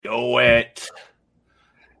do it.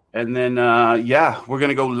 And then, we're going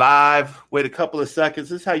to go live. Wait a couple of seconds.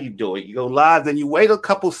 This is how you do it. You go live, then you wait a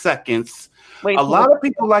couple seconds. A lot of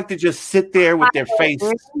people like to just sit there with their face,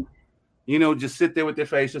 just sit there with their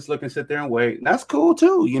face, just look and sit there and wait. And that's cool,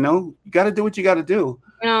 too. You got to do what you got to do.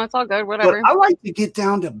 It's all good, whatever. But I like to get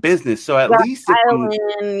down to business. So at least got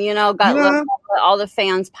all the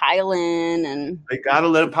fans pile in. And they got to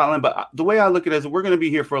let them pile in. But the way I look at it is we're going to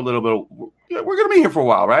be here for a little bit. We're going to be here for a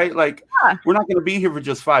while, right? We're not going to be here for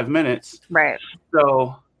just 5 minutes. Right.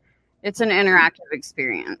 So it's an interactive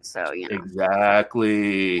experience. So,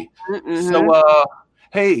 Exactly. So,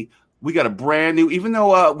 hey, we got a brand new, even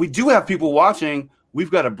though we do have people watching,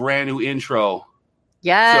 we've got a brand new intro.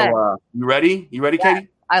 Yeah. So, you ready? You ready, Katie?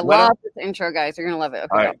 I love this intro, guys. You're going to love it. Okay.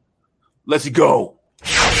 All right. Let's go.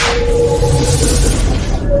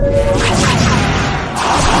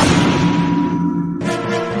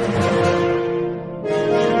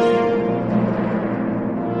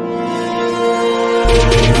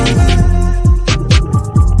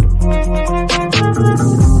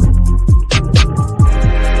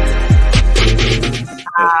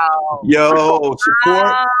 Yo,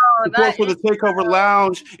 support for the Takeover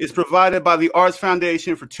Lounge is provided by the Arts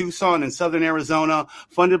Foundation for Tucson and Southern Arizona,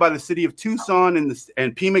 funded by the city of Tucson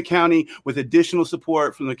and Pima County, with additional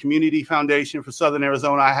support from the Community Foundation for Southern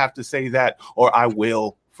Arizona. I have to say that, or I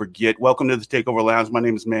will forget. Welcome to the Takeover Lounge. My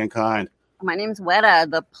name is Mankind. My name is Weta,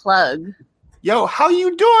 the plug. Yo, how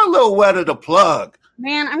you doing, little Weta, the plug?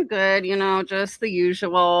 Man, I'm good. Just the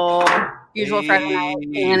usual Friday night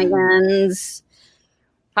shenanigans.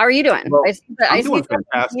 How are you doing? Well, I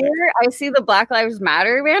see the Black Lives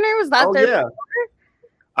Matter banner. Was that there? Yeah.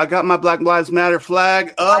 I got my Black Lives Matter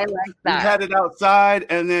flag up. I like that. We had it outside,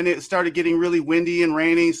 and then it started getting really windy and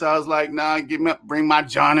rainy. So I was like, "Nah, bring my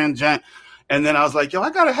John and Jen." And then I was like, "Yo, I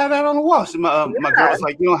gotta have that on the wall." So my girl was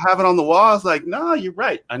like, "You don't have it on the wall?" I was like, "No, you're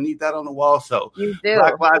right. I need that on the wall." So you do.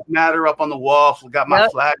 Black Lives Matter up on the wall. Got my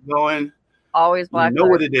flag going. Always Black. You know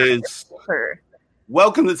what it is. Sure.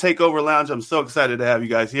 Welcome to Takeover Lounge. I'm so excited to have you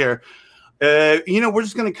guys here. We're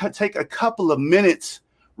just going to take a couple of minutes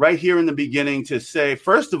right here in the beginning to say,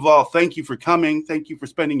 first of all, thank you for coming. Thank you for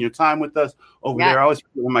spending your time with us over there. I always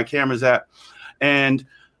forget where my camera's at. And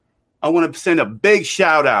I want to send a big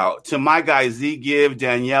shout out to my guy, Z-Give,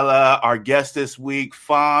 Daniela, our guest this week,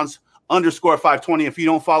 Fonz_520. If you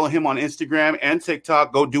don't follow him on Instagram and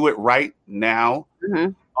TikTok, go do it right now.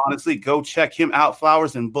 Mm-hmm. Honestly, go check him out.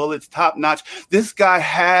 Flowers and Bullets, top notch. This guy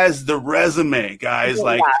has the resume, guys.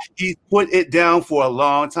 Yeah. He's put it down for a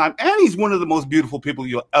long time, and he's one of the most beautiful people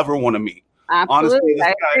you'll ever want to meet. Absolutely,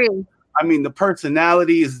 honestly, agree. I mean, the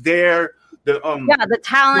personality is there. The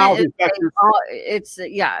talent.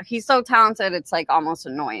 He's so talented. It's almost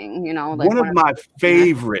annoying, one of my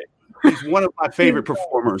favorite. He's one of my favorite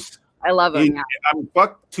performers. I love him.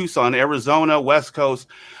 Fuck Tucson, Arizona, West Coast.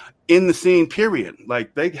 In the scene, period.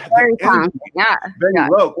 They very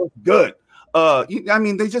low. What's good?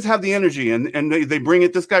 They just have the energy and they bring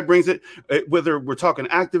it. This guy brings it. Whether we're talking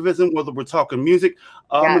activism, whether we're talking music,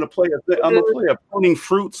 I'm gonna play a pruning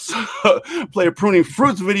fruits,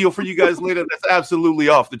 video for you guys later. That's absolutely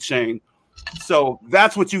off the chain. So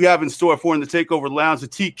that's what you have in store for in the Takeover Lounge, the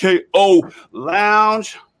TKO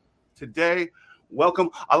Lounge today.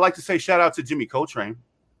 Welcome. I'd like to say shout out to Jimmy Coltrane.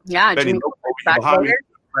 Yeah, Jimmy behind me.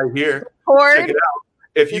 Right here. Check it out.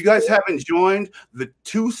 If you guys haven't joined the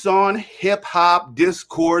Tucson Hip Hop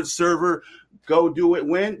Discord server, go do it.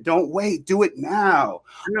 When? Don't wait. Do it now.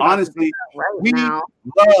 Honestly, we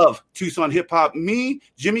love Tucson Hip Hop. Me,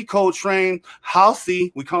 Jimmy Coltrane,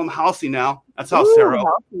 Halsey. We call him Halsey now. That's how Sarah.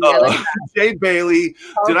 Jay Bailey.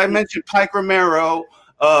 Did I mention Pike Romero?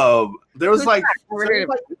 There was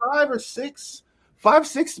 5,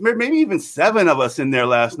 6, maybe even 7 of us in there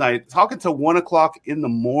last night, talking to 1 o'clock in the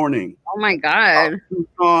morning. Oh my God.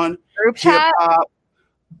 On group chat.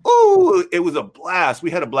 Ooh, it was a blast.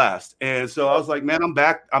 We had a blast. And so I was like, man, I'm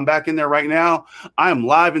back in there right now. I am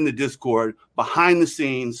live in the Discord behind the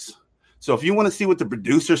scenes. So if you want to see what the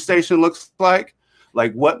producer station looks like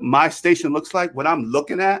what my station looks like, what I'm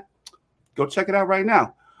looking at, go check it out right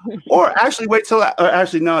now. Or actually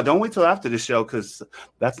don't wait till after the show, because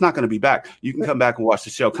that's not going to be back. You can come back and watch the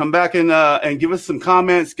show. Come back and give us some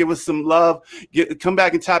comments, give us some love. Come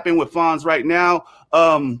back and tap in with Fonz right now.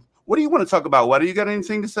 What do you want to talk about? What, do you got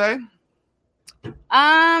anything to say?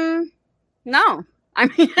 No. I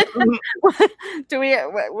mean, what do we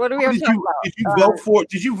have to talk about?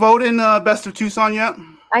 Did you vote in Best of Tucson yet?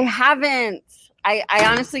 I haven't. I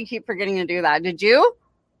honestly keep forgetting to do that. Did you?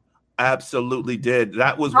 absolutely did.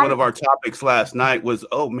 That was one of our topics last night was,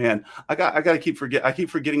 oh man, I keep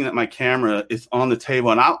forgetting that my camera is on the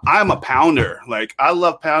table, and I'm a pounder. Like, I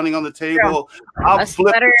love pounding on the table. I'll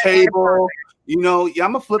flip the table.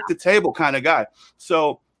 I'm a flip the table kind of guy.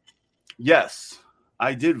 So yes,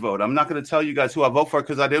 I did vote. I'm not going to tell you guys who I vote for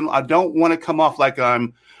because I don't want to come off like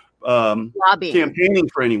I'm campaigning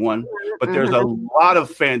for anyone, but there's a lot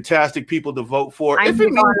of fantastic people to vote for. It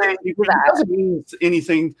doesn't mean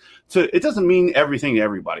anything it doesn't mean everything to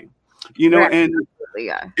everybody, and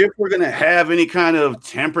if we're going to have any kind of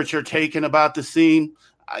temperature taken about the scene,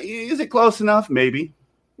 is it close enough? Maybe.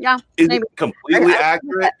 Yeah. Is it completely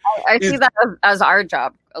accurate? I see that as our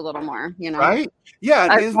job a little more, Right? Yeah.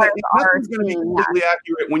 Nothing's going to be completely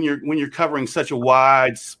accurate when you're covering such a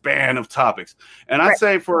wide span of topics. And I'd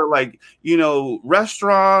say for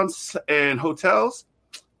restaurants and hotels,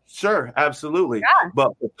 sure, absolutely. Yeah.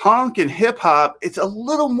 But for punk and hip hop, it's a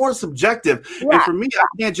little more subjective. Yeah. And for me, I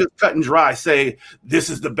can't just cut and dry say this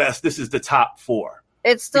is the best, this is the top 4.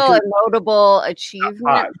 It's still a notable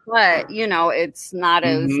achievement, but it's not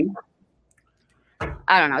as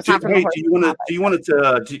I don't know. It's not from. Hey, do you want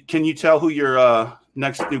to? Can you tell who your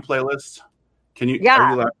next new playlist? Can you?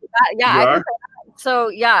 Yeah, So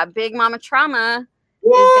Big Mama Trauma is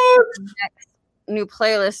the next new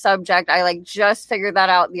playlist subject. I just figured that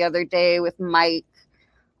out the other day with Mike.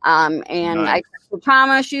 And nice.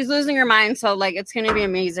 Trauma, she's losing her mind, so it's gonna be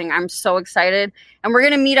amazing. I'm so excited, and we're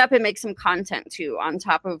gonna meet up and make some content too on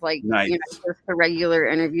top of nice. Just the regular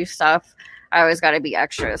interview stuff. I always got to be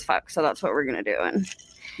extra as fuck, so that's what we're gonna do. And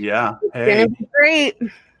it's gonna be great.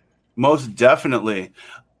 Most definitely.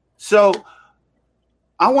 So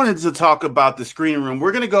I wanted to talk about the screening room.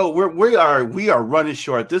 We're gonna go. We are running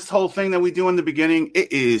short. This whole thing that we do in the beginning,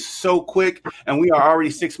 it is so quick, and we are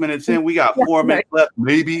already 6 minutes in. We got 4 minutes left,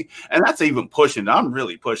 maybe, and that's even pushing. I'm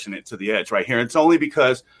really pushing it to the edge right here. It's only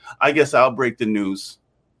because I guess I'll break the news.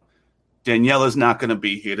 Daniela's not going to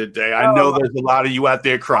be here today. I know there's a lot of you out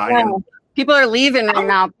there crying. Yeah. People are leaving right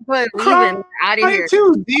now. People are leaving out of here.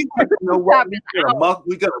 Too. You know what?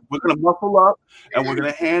 We're gonna muffle up and we're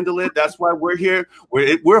gonna handle it. That's why we're here.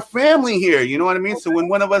 We're a family here. You know what I mean? So when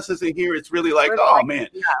one of us isn't here, it's really oh man.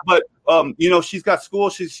 Yeah. But she's got school.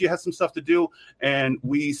 She has some stuff to do, and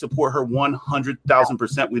we support her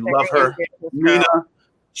 100,000%. We love her. Nina,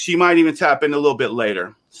 she might even tap in a little bit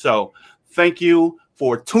later. So thank you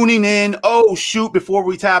for tuning in. Oh, shoot, before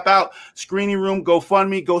we tap out, Screening Room,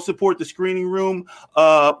 GoFundMe, go support the Screening Room.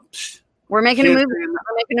 We're making a movie.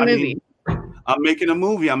 I'm making a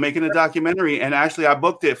movie. I'm making a documentary. And actually, I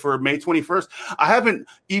booked it for May 21st. I haven't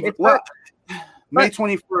even, May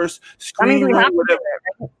 21st, Screening Room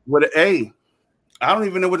with an A. I don't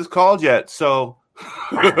even know what it's called yet. So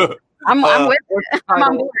I'm with it. I'm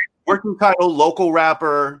on board. Working title, local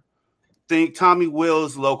rapper. Think Tommy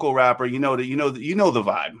Wills, local rapper. You know the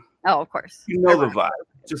vibe. Oh, of course. You know the vibe.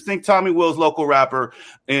 Just think Tommy Wills, local rapper,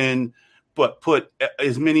 and put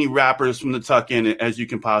as many rappers from the Tuck in as you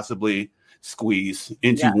can possibly squeeze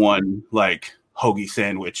into one hoagie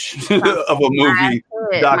sandwich of a movie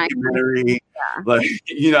documentary.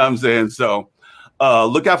 You know what I'm saying? So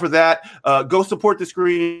look out for that. Go support the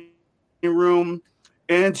Screening Room.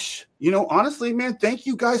 And, honestly, man, thank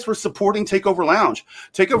you guys for supporting Takeover Lounge.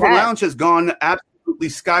 Takeover Lounge has gone absolutely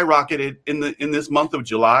skyrocketed in this month of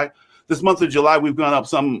July. This month of July, we've gone up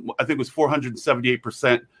I think it was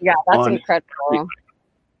 478%. Yeah, that's incredible.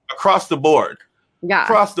 Across the board. Yeah.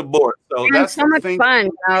 Across the board. So that's so much fun.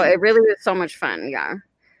 It really is so much fun. Yeah.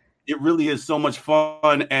 It really is so much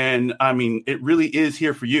fun. And, I mean, it really is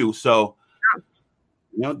here for you. So,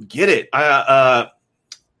 get it.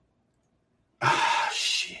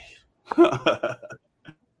 Shit. I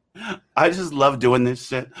just love doing this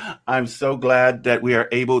shit. I'm so glad that we are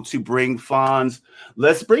able to bring Fonz.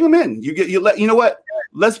 Let's bring him in. You know what?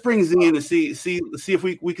 Let's bring Z in to see if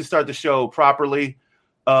we can start the show properly.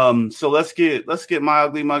 So let's get my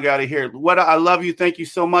ugly mug out of here. What I love you. Thank you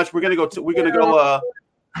so much. We're gonna go get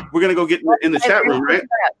in the chat room, right?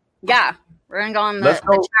 Yeah, we're gonna go in the chat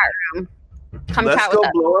room. Let's go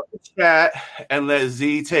blow up the chat and let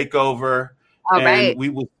Z take over. All right. We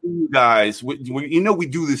will see you guys. We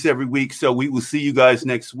do this every week, so we will see you guys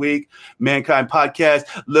next week. Mankind Podcast,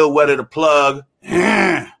 Lil Wetter the plug.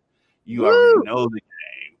 You already know the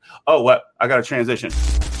game. Oh, what? I got a transition.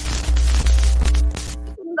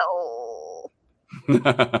 No.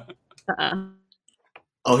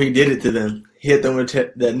 Oh, he did it to them. He hit them with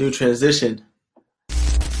that new transition.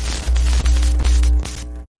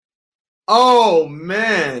 Oh,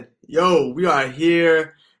 man. Yo, we are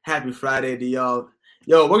here. Happy Friday to y'all.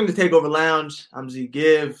 Yo, welcome to Takeover Lounge. I'm Z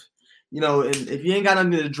Give. And if you ain't got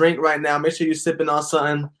nothing to drink right now, make sure you're sipping on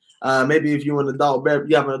something. Maybe if you have an adult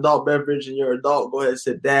beverage and you're an adult, go ahead and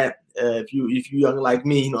sip that. If you young like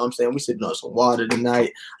me, you know what I'm saying, we sipping on some water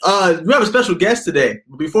tonight. We have a special guest today.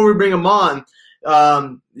 Before we bring him on,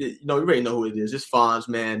 you already know who it is. It's Fonz,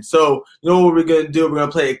 man. So you know what we're gonna do? We're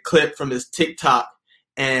gonna play a clip from his TikTok,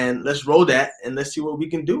 and let's roll that and let's see what we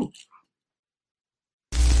can do.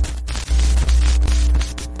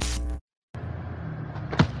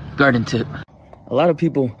 Garden tip. A lot of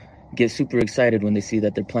people get super excited when they see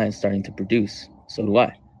that their plant's starting to produce. So do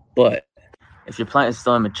I. But if your plant is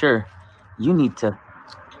still immature, you need to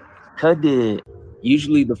cut it.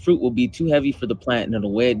 Usually the fruit will be too heavy for the plant and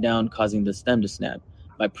it'll weigh it down, causing the stem to snap.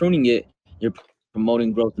 By pruning it, you're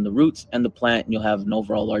promoting growth in the roots and the plant, and you'll have an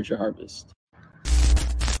overall larger harvest.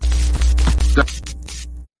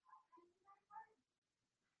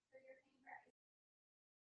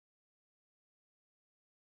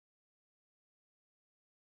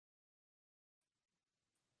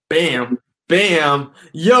 Bam. Bam.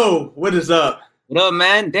 Yo, what is up? What up,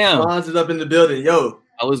 man? Damn. Fonz is up in the building. Yo.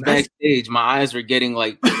 I was backstage. My eyes were getting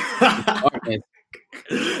like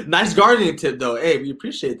nice gardening tip though. Hey, we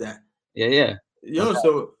appreciate that. Yeah. Yo,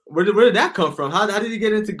 so where did that come from? How did you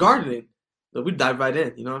get into gardening? So we dive right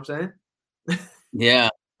in, you know what I'm saying? Yeah.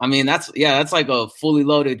 I mean, that's like a fully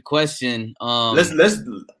loaded question. Let's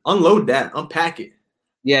unload that, unpack it.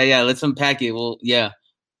 Yeah, let's unpack it. Well, yeah.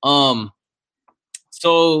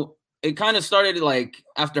 So it kind of started like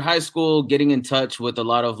after high school, getting in touch with a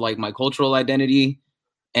lot of like my cultural identity,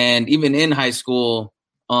 and even in high school,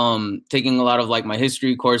 taking a lot of like my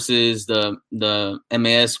history courses, the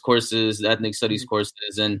MAS courses, the ethnic studies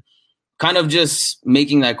courses, and kind of just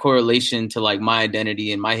making that correlation to like my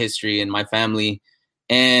identity and my history and my family.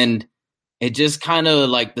 And it just kind of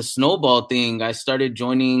like the snowball thing. I started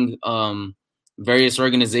joining various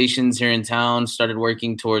organizations here in town, started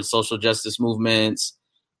working towards social justice movements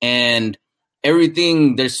and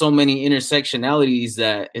everything. There's so many intersectionalities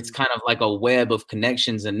that it's kind of like a web of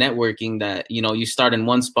connections and networking that, you start in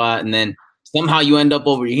one spot and then somehow you end up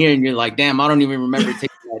over here and you're like, damn, I don't even remember taking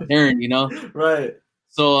that turn, Right.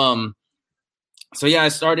 So yeah, I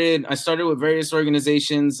started with various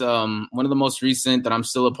organizations. One of the most recent that I'm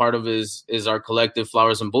still a part of is our collective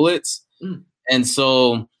Flowers and Bullets. And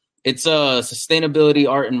so it's a sustainability,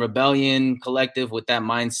 art, and rebellion collective with that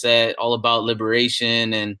mindset, all about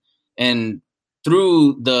liberation and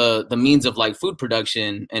through the means of like food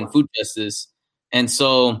production and food justice. And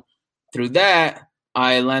so through that,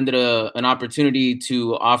 I landed an opportunity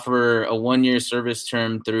to offer a 1-year service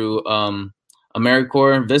term through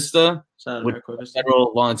AmeriCorps Vista, with a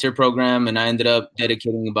federal volunteer program, and I ended up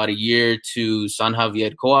dedicating about a year to San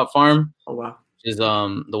Javier Co-op Farm. Oh wow! Which is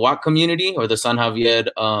the WAC community, or the San Javier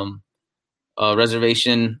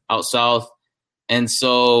reservation out south. And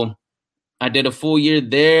so I did a full year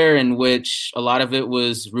there, in which a lot of it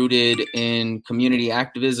was rooted in community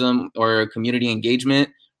activism or community engagement,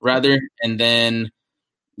 rather, and then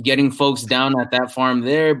getting folks down at that farm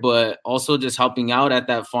there, but also just helping out at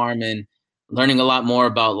that farm and learning a lot more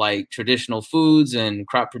about like traditional foods and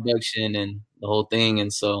crop production and the whole thing.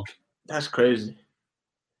 And so that's crazy.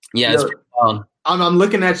 Yeah, it's pretty wild. I'm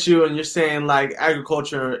looking at you and you're saying like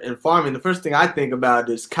agriculture and farming. The first thing I think about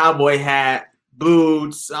is cowboy hat,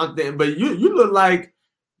 boots, something. But you look like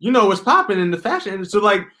what's popping in the fashion. So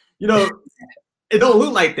like it don't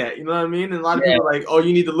look like that. You know what I mean? And a lot of people are like, oh,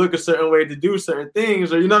 you need to look a certain way to do certain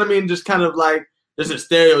things, or you know what I mean? Just kind of like there's a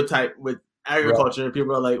stereotype with agriculture, and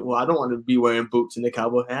people are like, well, I don't want to be wearing boots and a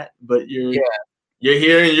cowboy hat, but you're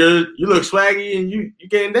here and you look swaggy and you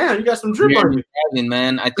getting down. You got some drip on you,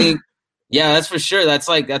 man. I think, that's for sure. That's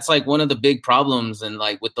like one of the big problems, and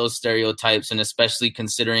like with those stereotypes, and especially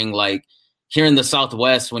considering like here in the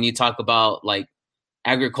Southwest, when you talk about like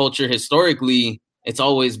agriculture historically, it's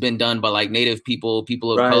always been done by like Native people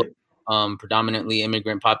of color, predominantly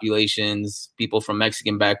immigrant populations, people from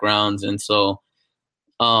Mexican backgrounds, and so.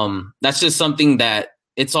 That's just something that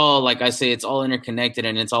it's all, like I say, it's all interconnected,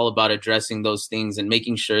 and it's all about addressing those things and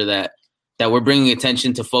making sure that we're bringing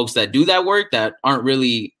attention to folks that do that work that aren't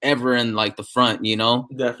really ever in like the front,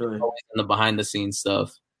 Definitely. Always in the behind the scenes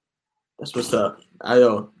stuff. That's what's up.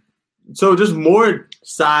 So there's more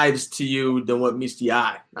sides to you than what meets the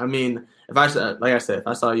eye. I mean, if I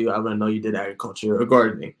saw you, I wouldn't know you did agriculture or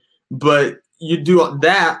gardening, but you do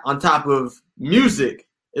that on top of music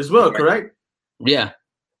as well, correct? Yeah.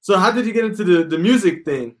 So how did you get into the music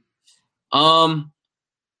thing?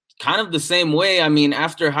 Kind of the same way. I mean,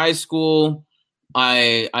 after high school,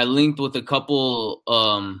 I linked with a couple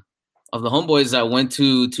of the homeboys that went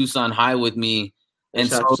to Tucson High with me. And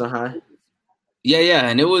so, Yeah,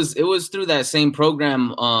 and it was through that same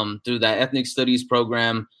program, through that ethnic studies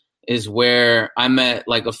program, is where I met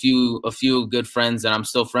like a few good friends that I'm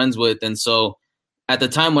still friends with. And so at the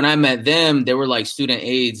time when I met them, they were like student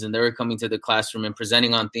aides, and they were coming to the classroom and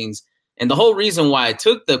presenting on things. And the whole reason why I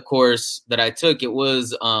took the course that I took, it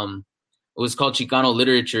was called Chicano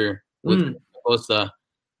Literature with Costa.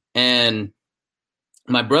 And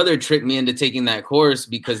my brother tricked me into taking that course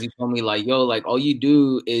because he told me like, yo, like all you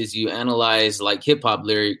do is you analyze like hip hop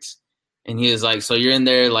lyrics. And he was like, so you're in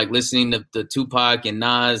there like listening to the Tupac and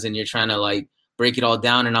Nas, and you're trying to like break it all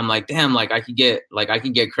down. And I'm like, damn, like I could get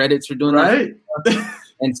credits for doing that.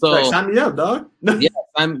 And so like, sign me up, dog. Yeah,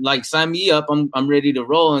 I'm like, sign me up. I'm ready to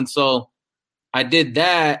roll. And so I did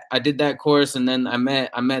that. I did that course, and then I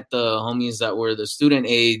met the homies that were the student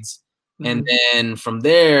aides. And then from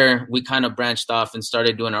there, we kind of branched off and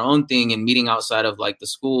started doing our own thing and meeting outside of like the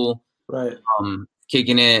school, right?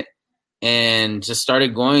 Kicking it, and just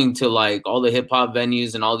started going to like all the hip hop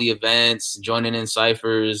venues and all the events, joining in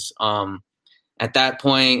cyphers. At that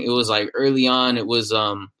point, it was like early on. It was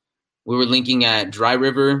we were linking at Dry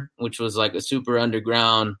River, which was like a super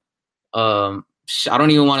underground. I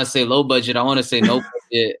don't even want to say low budget. I want to say no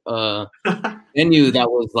budget venue that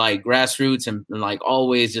was like grassroots and like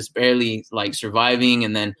always just barely like surviving.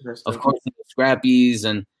 And then of course the Scrappies,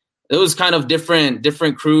 and it was kind of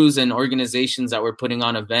different crews and organizations that were putting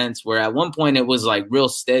on events, where at one point it was like real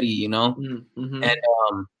steady, you know? And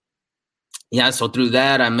yeah, so through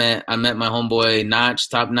that I met my homeboy Notch,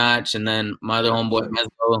 Top Notch, and then my other homeboy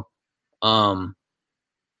Mezzo.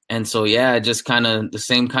 And so, yeah, just kind of the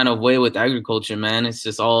same kind of way with agriculture, man. It's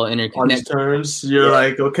just all interconnected. On turns, you're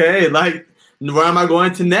like, okay, like, where am I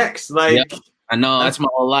going to next? Like, I know that's my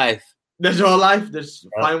whole life. That's your whole life. Just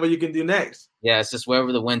find what you can do next. Yeah, it's just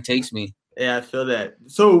wherever the wind takes me. Yeah, I feel that.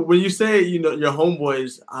 So when you say, you know, your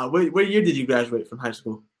homeboys, what year did you graduate from high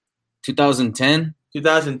school? 2010.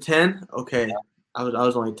 2010. Okay, yeah. I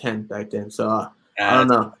was only 10 back then, so. I don't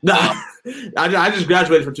know. No, I just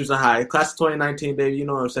graduated from Tucson High, class of 2019, baby. You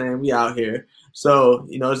know what I'm saying? We out here, so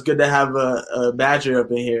you know it's good to have a Badger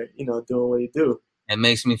up in here. You know, doing what you do. It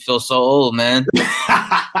makes me feel so old, man.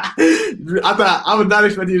 I was not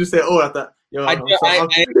expecting you to say old. I thought, yo, I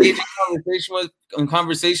engage in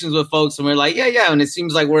conversations with folks, and we're like, yeah, and it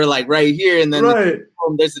seems like we're like right here, and then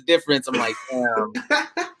there's a difference. I'm like, damn,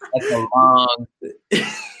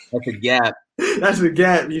 that's a gap. That's a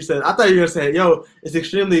gap. You said. I thought you were gonna say, "Yo, it's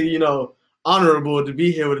extremely, you know, honorable to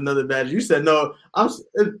be here with another Badger." You said, "No, I'm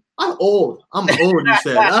old. I'm old." You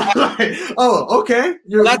said, like, "Oh, okay."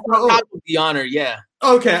 That's the honor. Yeah.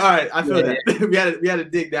 Okay. All right. I feel that. We had to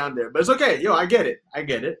dig down there, but it's okay. Yo, I get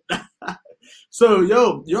it. So,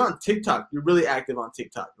 yo, you're on TikTok. You're really active on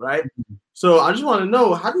TikTok, right? So, I just want to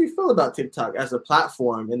know, how do you feel about TikTok as a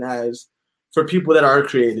platform and as for people that are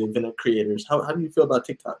creative and are creators? How do you feel about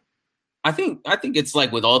TikTok? I think it's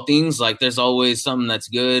like with all things, like there's always something that's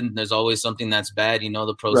good. There's always something that's bad, you know,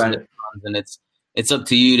 the pros and the cons, and it's up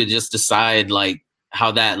to you to just decide like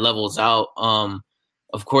how that levels out.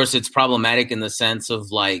 Of course it's problematic in the sense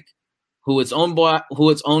of like who it's owned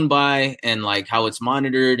by and like how it's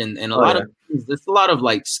monitored and a lot of things. There's a lot of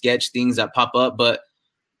like sketch things that pop up, but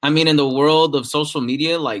I mean, in the world of social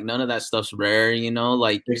media, like none of that stuff's rare, you know,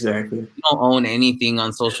 like exactly. You don't own anything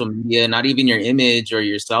on social media, not even your image or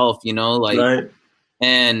yourself, you know, like,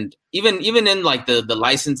 and even in like the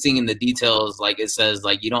licensing and the details, like it says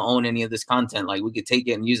like, you don't own any of this content. Like we could take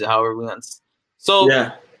it and use it however we want. So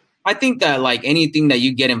I think that like anything that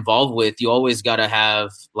you get involved with, you always got to have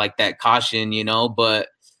like that caution, you know, but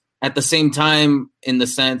at the same time, in the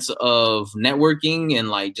sense of networking and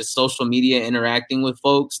like just social media interacting with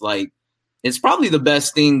folks, like it's probably the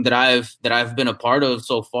best thing that I've been a part of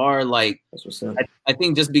so far. Like I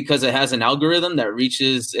think just because it has an algorithm that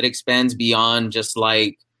it expands beyond just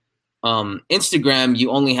like Instagram,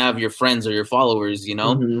 you only have your friends or your followers, you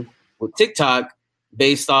know. With TikTok,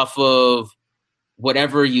 based off of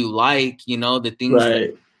whatever you like, you know, the things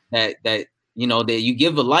that you know, that you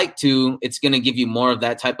give a like to, it's going to give you more of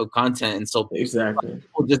that type of content. And so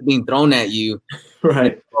people just being thrown at you.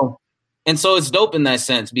 And so it's dope in that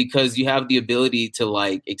sense because you have the ability to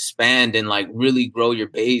like expand and like really grow your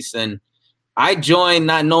base. And I joined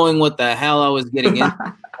not knowing what the hell I was getting into.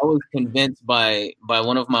 I was convinced by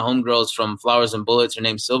one of my homegirls from Flowers and Bullets. Her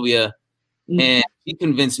name's Sylvia. And she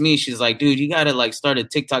convinced me. She's like, dude, you got to like start a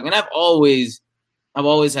TikTok. And I've always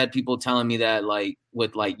had people telling me that like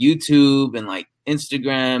with like YouTube and like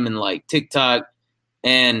Instagram and like TikTok,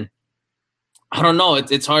 and I don't know,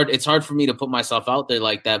 it's hard for me to put myself out there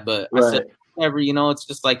like that, but I said whatever, you know, it's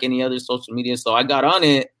just like any other social media. So I got on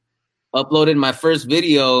it uploaded my first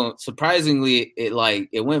video. Surprisingly, it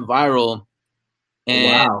went viral.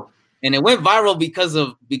 And, wow. And it went viral because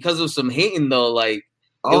of some hating though. Like,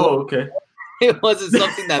 okay. It wasn't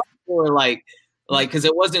something that people were like, because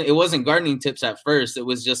it wasn't gardening tips at first. It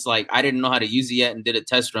was just like, I didn't know how to use it yet and did a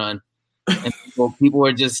test run. And people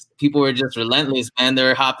were just relentless, man. They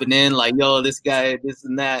were hopping in like, yo, this guy, this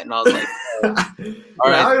and that. And I was like,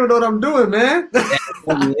 all right. I don't even know what I'm doing, man.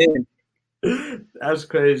 That's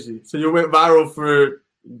crazy. So you went viral for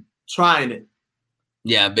trying it.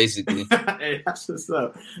 Yeah, basically. Hey, that's what's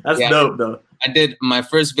up. That's dope, though. I did my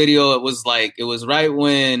first video. It was right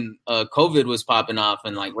when COVID was popping off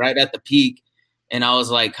and like right at the peak. And I was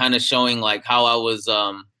like kind of showing like how I was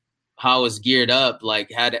geared up,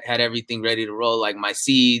 like had everything ready to roll, like my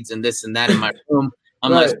seeds and this and that in my room.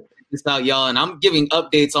 I'm right. Like, check this out, y'all. And I'm giving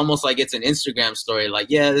updates almost like it's an Instagram story. Like,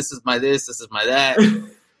 yeah, this is my this is my that.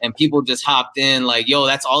 And people just hopped in like, yo,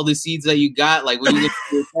 that's all the seeds that you got? Like, what are you going to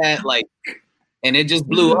do with that? Like, and it just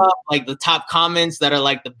blew up, like the top comments that are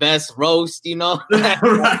like the best roast, you know?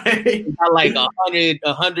 Right. Got like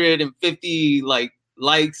 150 like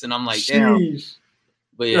likes, and I'm like, damn. Sheesh.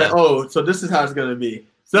 But yeah. Oh, so this is how it's gonna be.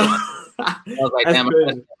 So I was like, damn, I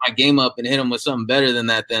gotta step my game up and hit him with something better than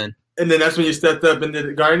that then. And then that's when you stepped up and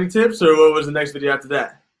did gardening tips, or what was the next video after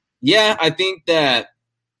that? Yeah, I think that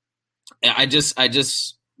I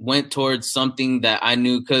just went towards something that I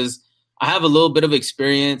knew, because I have a little bit of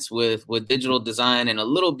experience with digital design and a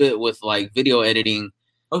little bit with like video editing.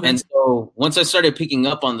 Okay. And so once I started picking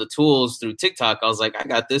up on the tools through TikTok, I was like, I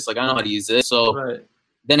got this. Like, I know how to use this. So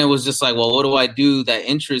then it was just like, well, what do I do that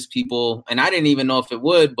interests people? And I didn't even know if it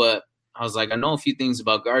would, but I was like, I know a few things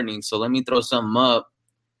about gardening, so let me throw something up.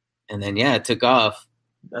 And then, yeah, it took off.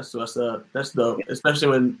 That's what's up. That's dope. Especially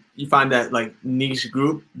when you find that like niche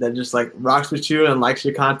group that just like rocks with you and likes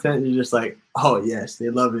your content. You're just like, oh yes,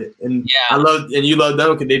 they love it. And yeah, you love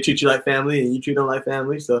them because they treat you like family and you treat them like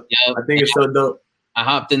family. So yep. I think it's so dope. I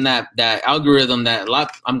hopped in that algorithm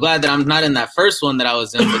I'm glad that I'm not in that first one that I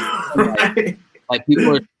was in. But like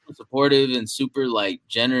people are super supportive and super like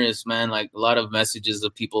generous, man. Like a lot of messages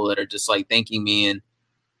of people that are just like thanking me, and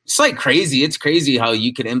it's like crazy. It's crazy how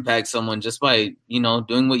you could impact someone just by,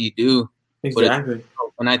 doing what you do. Exactly.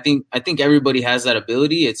 And I think everybody has that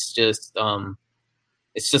ability. It's just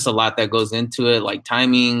a lot that goes into it, like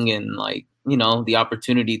timing and like, the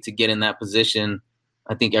opportunity to get in that position.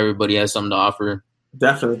 I think everybody has something to offer.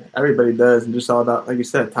 Definitely. Everybody does. And just all about, like you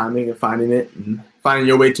said, timing and finding it and finding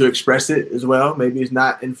your way to express it as well. Maybe it's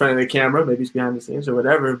not in front of the camera, maybe it's behind the scenes or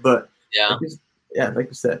whatever. But like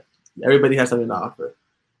you said, everybody has something to offer.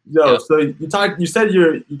 Yo, so you said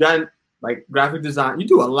you got like graphic design. You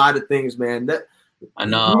do a lot of things, man. That I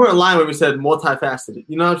know. You weren't lying when we said multifaceted.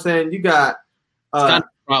 You know what I'm saying? You got it's kind of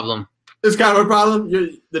a problem. It's kind of a problem. You're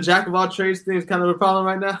the jack of all trades thing is kind of a problem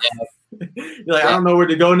right now. Yeah. You're like, I don't know where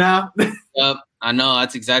to go now. Yep, I know.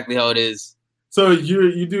 That's exactly how it is. So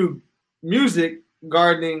you do music,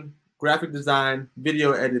 gardening, graphic design,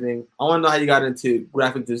 video editing. I want to know how you got into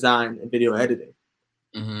graphic design and video editing.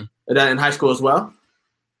 Mm-hmm. And that in high school as well?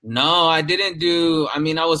 No, I didn't do. I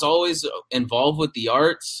mean, I was always involved with the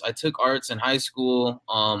arts. I took arts in high school,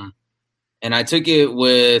 and I took it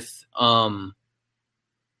with, it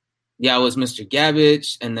was Mr.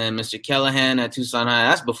 Gabbage and then Mr. Callahan at Tucson High.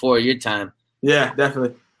 That's before your time. Yeah,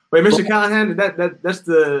 definitely. Wait, Mr. Callahan, that's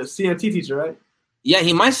the CMT teacher, right? Yeah,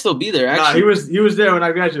 he might still be there. Actually, he was there when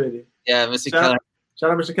I graduated. Yeah, Mr. Callahan. Shout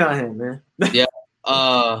out Mr. Callahan, man. Yeah.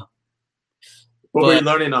 What were you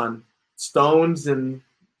learning on? Stones and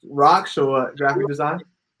rocks or what? Graphic design?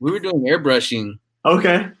 We were doing airbrushing.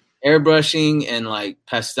 Okay. Airbrushing and like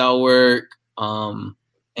pastel work, and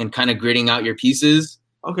kind of gridding out your pieces.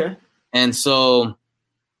 Okay. And so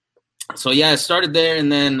yeah, it started there,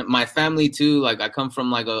 and then my family too. Like I come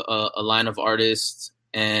from like a line of artists,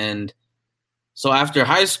 and so after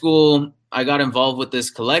high school, I got involved with this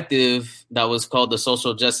collective that was called the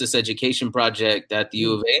Social Justice Education Project at the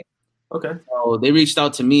U of A. Okay. So they reached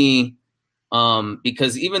out to me.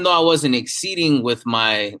 Because even though I wasn't exceeding with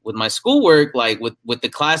my schoolwork, like with the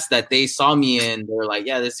class that they saw me in, they were like,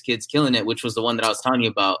 yeah, this kid's killing it, which was the one that I was telling you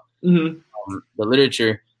about, the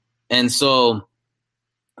literature. And so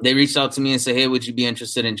they reached out to me and said, hey, would you be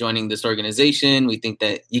interested in joining this organization? We think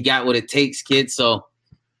that you got what it takes, kid. So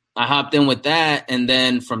I hopped in with that. And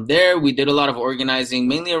then from there, we did a lot of organizing,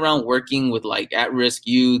 mainly around working with like at-risk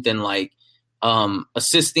youth and like,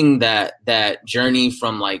 assisting that journey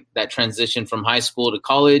from like that transition from high school to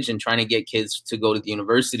college and trying to get kids to go to the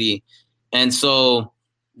university. And so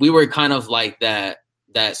we were kind of like that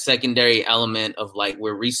secondary element of like,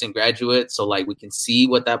 we're recent graduates. So like we can see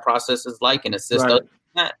what that process is like and assist us in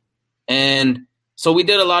that. And so we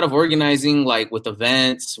did a lot of organizing, like with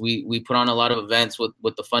events. We put on a lot of events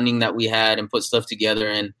with the funding that we had and put stuff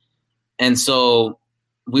together. And so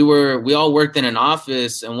we all worked in an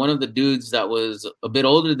office, and one of the dudes that was a bit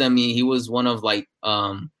older than me, he was one of like,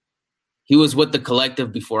 he was with the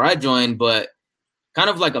collective before I joined, but kind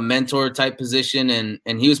of like a mentor type position.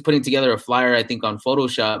 And he was putting together a flyer, I think, on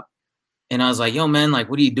Photoshop. And I was like, yo, man, like,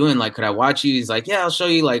 what are you doing? Like, could I watch you? He's like, yeah, I'll show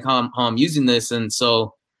you like how I'm using this. And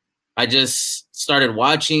so I just started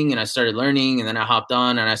watching and I started learning, and then I hopped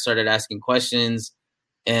on and I started asking questions,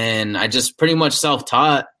 and I just pretty much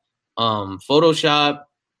self-taught Photoshop.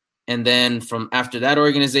 And then from after that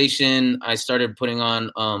organization, I started putting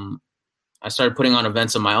on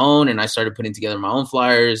events of my own, and I started putting together my own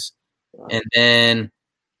flyers. Wow. And then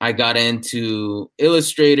I got into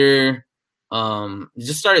Illustrator,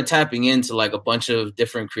 just started tapping into like a bunch of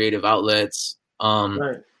different creative outlets.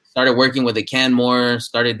 Right. Started working with a Canmore,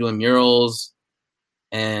 started doing murals.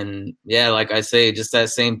 And yeah, like I say, just that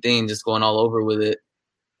same thing, just going all over with it.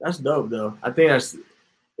 That's dope though. I think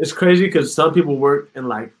it's crazy because some people work and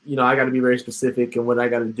like, you know, I got to be very specific in what I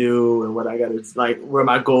got to do and what I got to, like, where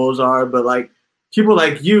my goals are. But like people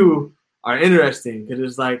like you are interesting because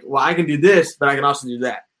it's like, well, I can do this, but I can also do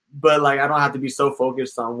that. But like, I don't have to be so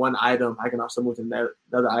focused on one item. I can also move to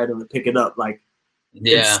another item and pick it up. Like,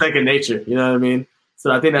 it's second nature. You know what I mean? So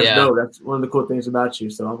I think that's dope. That's one of the cool things about you.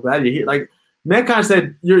 So I'm glad you're here. Like, Matt kind of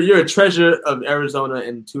said, you're a treasure of Arizona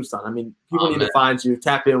and Tucson. I mean, people need to find you,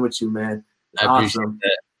 tap in with you, man. It's awesome.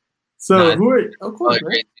 That. So of course,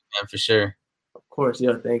 man. For sure. Of course,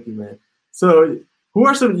 yeah. Thank you, man. So who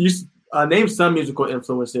are name some musical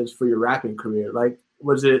influences for your rapping career? Like,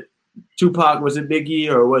 was it Tupac? Was it Biggie?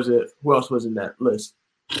 Or who else was in that list?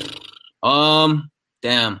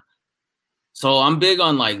 Damn. So I'm big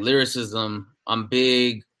on like lyricism. I'm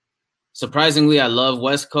big. Surprisingly, I love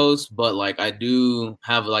West Coast, but like I do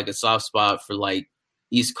have like a soft spot for like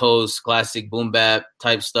East Coast classic boom bap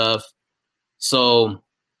type stuff. So,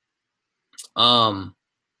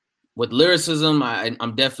 with lyricism,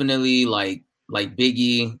 I'm definitely like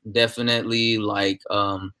Biggie, definitely like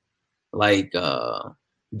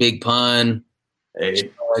Big Pun,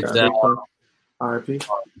 hey, like that. RP.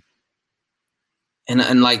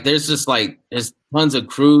 And like there's there's tons of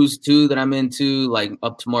crews too that I'm into, like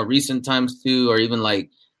up to more recent times too, or even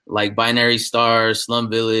like Binary Star, Slum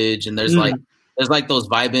Village, and there's like those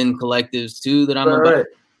vibin collectives too that I'm about.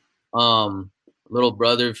 Right. Little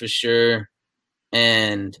Brother for sure.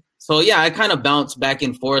 And so yeah, I kind of bounce back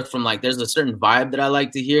and forth from like there's a certain vibe that I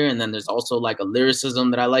like to hear, and then there's also like a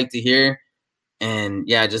lyricism that I like to hear. And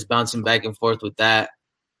yeah, just bouncing back and forth with that.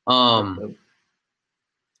 Who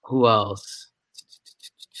else?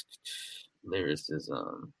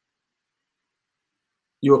 Lyricism.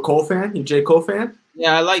 You a Cole fan? You J. Cole fan?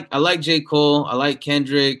 Yeah, I like J. Cole. I like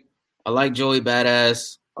Kendrick. I like Joey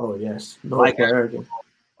Badass. Oh yes. I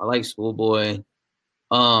like Schoolboy.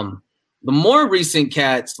 The more recent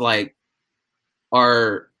cats like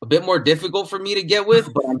are a bit more difficult for me to get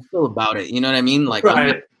with, but I'm still about it. You know what I mean? Like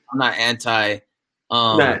right. I'm not anti.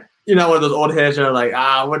 You're not one of those old heads that are like,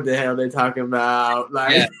 what the hell are they talking about?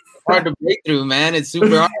 Like, yeah, it's hard to break through, man. It's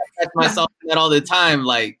super hard. I catch myself in that all the time.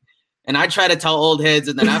 Like, and I try to tell old heads,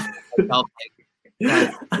 and then I feel myself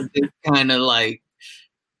like, kind of like,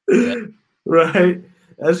 yeah. Right.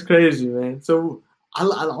 That's crazy, man. So I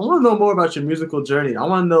want to know more about your musical journey. I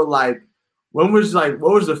want to know like, what was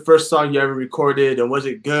the first song you ever recorded, and was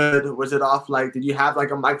it good? Was it off like, did you have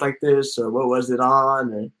like a mic like this, or what was it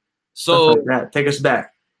on? Or so like that. Take us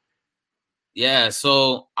back. Yeah,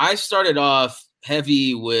 so I started off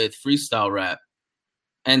heavy with freestyle rap,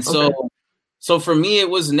 and so for me, it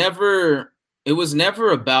was never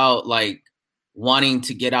about like wanting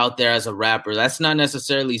to get out there as a rapper. That's not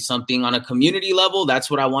necessarily something on a community level.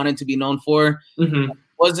 That's what I wanted to be known for. Mm-hmm.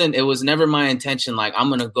 It was never my intention. Like, I'm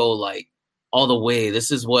gonna go like all the way.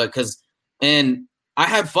 This is and I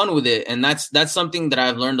had fun with it. And that's something that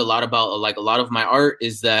I've learned a lot about, like a lot of my art,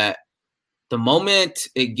 is that the moment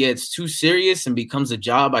it gets too serious and becomes a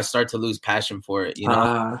job, I start to lose passion for it, you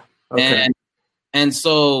know? Okay. And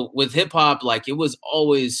so with hip hop, like it was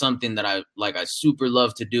always something that I super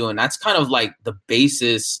love to do. And that's kind of like the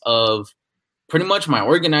basis of pretty much my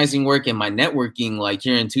organizing work and my networking, like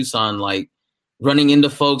here in Tucson, like running into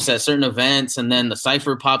folks at certain events, and then the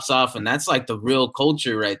cypher pops off, and that's like the real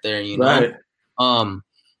culture right there, you know? Right.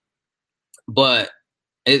 But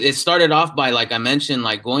it started off by, like I mentioned,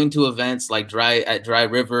 like going to events like Dry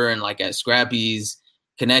River and like at Scrappy's,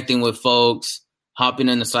 connecting with folks, hopping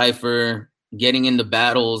in the cypher, getting into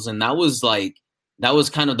battles. And that was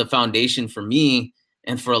kind of the foundation for me.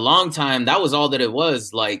 And for a long time, that was all that it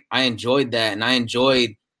was. Like, I enjoyed that. And I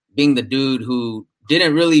enjoyed being the dude who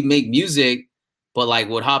didn't really make music, but like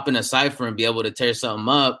would hop in a cypher and be able to tear something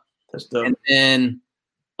up. That's dope. And then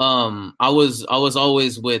I was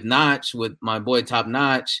always with Notch, with my boy Top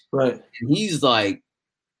Notch. Right. And he's like,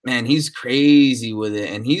 man, he's crazy with it.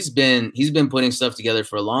 And he's been putting stuff together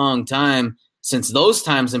for a long time, since those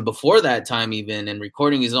times and before that time even, and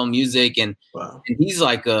recording his own music. And, wow. And he's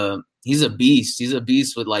like he's a beast. He's a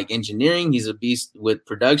beast with like engineering. He's a beast with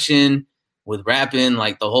production, with rapping,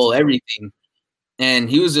 like the whole everything. And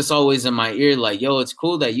he was just always in my ear, like, yo, it's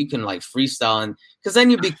cool that you can like freestyle. And because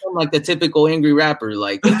then you become like the typical angry rapper,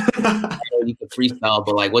 like you can freestyle,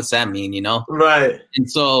 but like, what's that mean, you know? Right.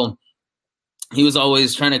 And so he was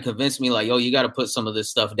always trying to convince me, like, yo, you got to put some of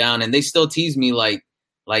this stuff down. And they still tease me, like,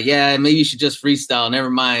 yeah, maybe you should just freestyle. Never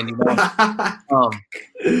mind, you know.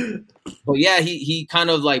 But yeah, he kind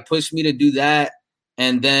of like pushed me to do that.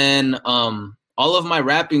 And then all of my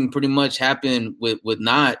rapping pretty much happened with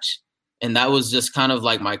Notch. And that was just kind of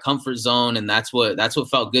like my comfort zone. And that's what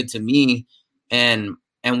felt good to me. And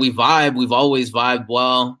we vibe. We've always vibed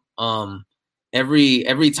well.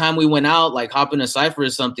 Every time we went out, like hop in a cypher or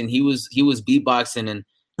something, he was beatboxing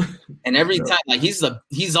and every time, like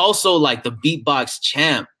he's also like the beatbox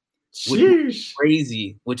champ, which is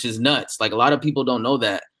crazy, which is nuts. Like a lot of people don't know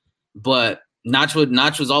that, but Notch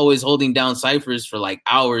was always holding down ciphers for like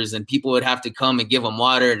hours, and people would have to come and give him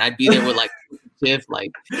water, and I'd be there with like Tiff,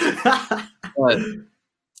 like.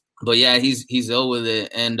 But yeah, he's ill with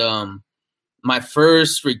it, and my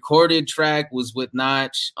first recorded track was with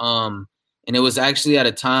Notch, and it was actually at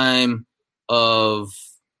a time of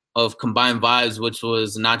Combined Vibes, which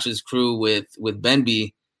was Notch's crew with Ben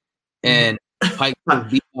B, and Pike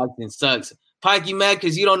beatboxing sucks. Pike, you mad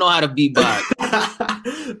because you don't know how to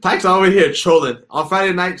beatbox? Pike's over here trolling. On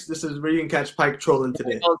Friday nights, this is where you can catch Pike trolling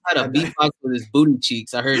today. He knows how to beatbox with his booty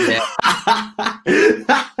cheeks. I heard that.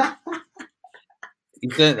 He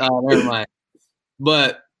said, oh, never mind.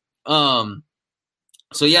 But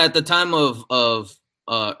so yeah, at the time of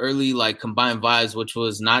early like Combined Vibes, which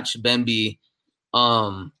was Notch, Ben B,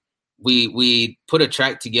 we put a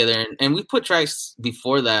track together, and we put tracks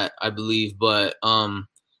before that, I believe, but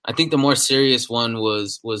I think the more serious one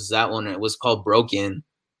was that one. It was called Broken,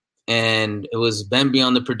 and it was Ben B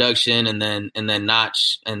on the production, and then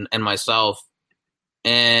Notch and myself,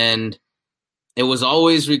 and it was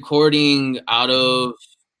always recording out of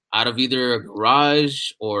either a garage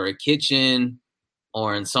or a kitchen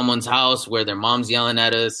or in someone's house where their mom's yelling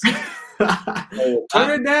at us.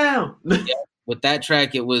 Turn it down. Yeah. With that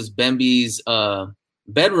track, it was Ben B's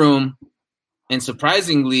bedroom, and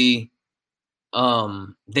surprisingly,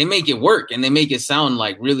 they make it work and they make it sound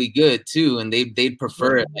like really good too. And they'd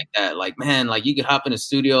prefer it like that. Like, man, like you could hop in a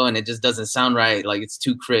studio and it just doesn't sound right. Like it's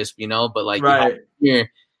too crisp, you know, but like right here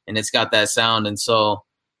and it's got that sound. And so,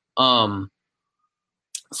 so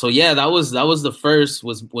yeah, that was the first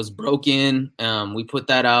was Broken. We put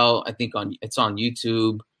that out, I think it's on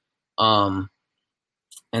YouTube.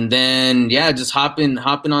 And then, yeah, just hopping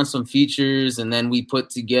on some features. And then we put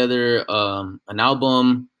together an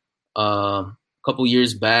album a couple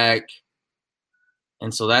years back.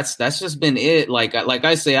 And so that's just been it. Like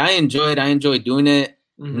I say, I enjoy doing it.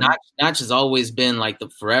 Mm-hmm. Notch has always been like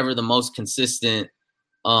forever the most consistent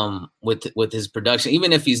with his production.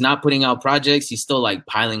 Even if he's not putting out projects, he's still like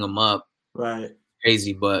piling them up. Right.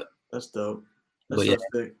 Crazy, but that's dope. That's so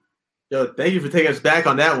sick. Yo, thank you for taking us back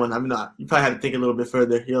on that one. I mean, you probably had to think a little bit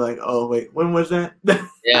further. You're like, oh, wait, when was that?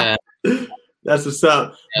 Yeah. That's what's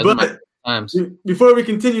up. Yeah, but times. Before we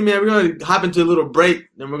continue, man, we're going to hop into a little break,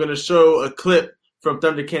 and we're going to show a clip from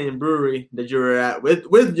Thunder Canyon Brewery that you were at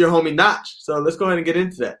with your homie Notch. So let's go ahead and get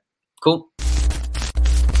into that. Cool.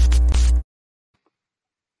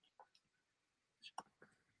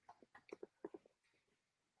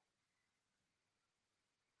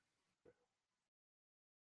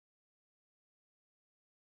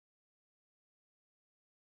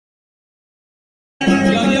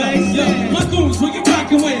 My goons, who you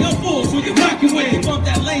rockin' with? No fools, who you rockin' with? Bump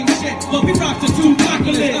that lame shit, but we rock the two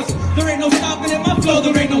apocalypse. There ain't no stopping it, my flow,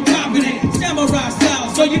 there ain't no topping it. Samurai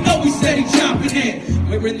style, so you know we steady chopping it.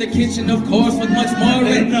 We're in the kitchen, of course, with much more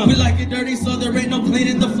in. We like it dirty, so there ain't no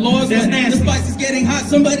cleaning the floors. When the spice is getting hot,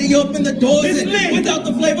 somebody open the doors. And without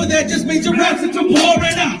the flavor, that just means your raps are too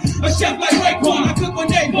pouring out. A chef like Raekwon, I cook with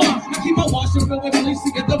Napalm. I keep my washer filled with police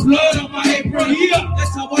to get the blood on my apron. Yeah,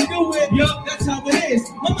 that's how I do it. Yup, that's how it is.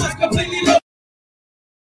 My mind's completely low.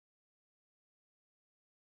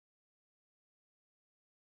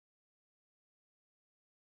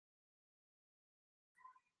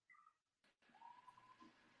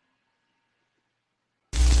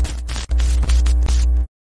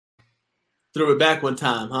 threw it back one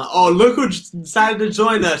time, huh? Oh, look who decided to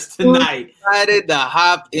join us tonight. Decided to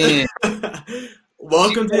hop in.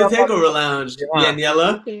 Welcome to the Takeover Lounge,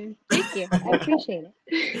 Daniela. Thank you. I appreciate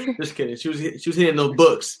it. Just kidding. She was hitting those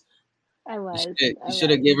books. I was. You should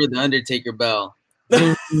have gave her the Undertaker bell. For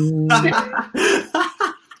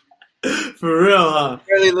real, huh?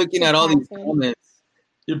 Barely looking at all these comments.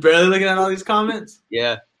 You're barely looking at all these comments?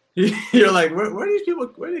 Yeah. You're like, where are these people?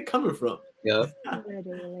 Where are they coming from? Yeah.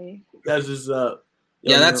 Literally. That's just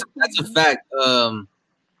yeah, that's a fact.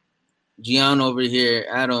 Gian over here,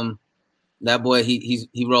 Adam, that boy, he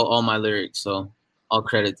wrote all my lyrics, so all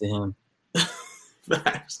credit to him.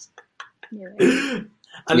 Facts. Right.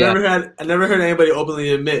 I never heard anybody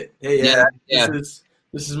openly admit, hey, this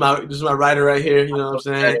is my writer right here. You know what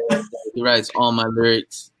I'm saying? He writes all my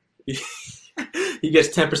lyrics. He gets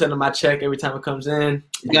 10% of my check every time it comes in.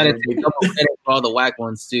 You got to take a couple credit for all the whack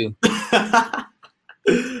ones too.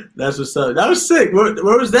 That's what's up. That was sick. Where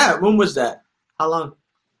was that? When was that? How long?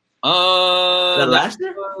 That last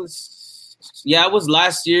year? It was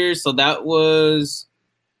last year. So that was,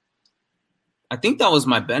 I think that was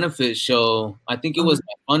my benefit show. I think it was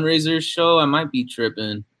my fundraiser show. I might be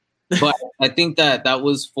tripping, but I think that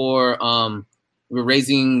was for we're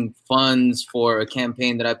raising funds for a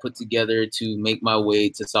campaign that I put together to make my way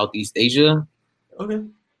to Southeast Asia. Okay.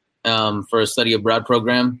 For a study abroad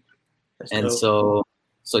program. That's and dope.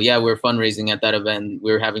 so yeah, we're fundraising at that event.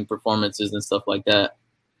 We're having performances and stuff like that.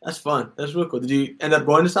 That's fun. That's real cool. Did you end up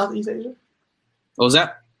going to Southeast Asia? What was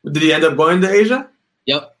that? Did you end up going to Asia?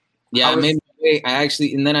 Yep. Yeah, I made my way. I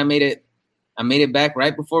made it back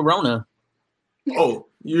right before Rona. Oh,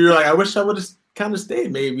 you're like, I wish I would have kind of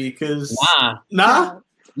stayed maybe because nah.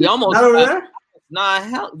 We almost not over there. Nah,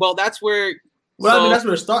 hell. Well, that's where. Well, I mean, that's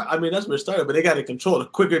where it started. But they got it controlled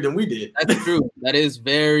quicker than we did. That's true. That is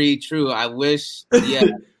very true. I wish. Yeah.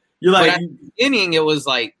 You're like, at the beginning, it was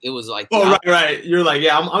like. Oh, right. You're like,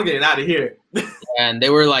 yeah, I'm getting out of here. And they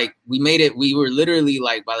were like, we made it. We were literally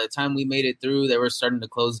like, by the time we made it through, they were starting to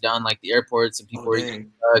close down like the airports, and people were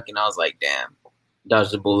getting stuck. And I was like, damn,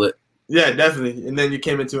 dodged a bullet. Yeah, definitely. And then you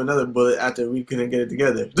came into another bullet after we couldn't get it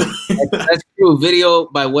together. That's true. Video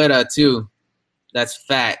by Weta too. That's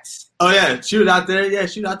facts. Oh yeah, she was out there. Yeah,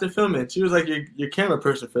 she was out there filming. She was like your camera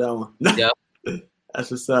person for that one. Yep.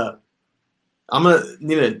 That's what's up.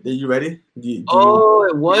 Nina, are you ready?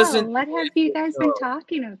 It wasn't. No, what have you guys been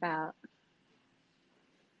talking about?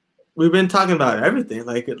 We've been talking about everything,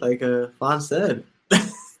 like Fawn said.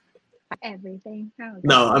 Everything. Oh,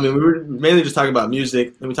 no, I mean we were mainly just talking about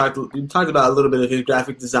music, and we talked about a little bit of his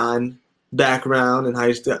graphic design background and how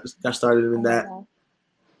he got started in that a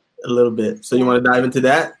little bit. So you want to dive into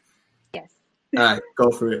that? Yes. All right,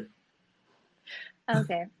 go for it.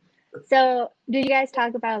 Okay. So did you guys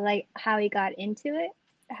talk about like how he got into it?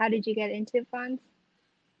 How did you get into Fonz?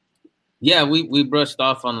 Yeah, we brushed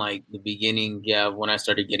off on like the beginning. Yeah, when I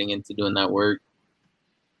started getting into doing that work.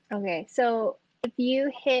 Okay, so if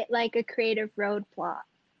you hit like a creative roadblock,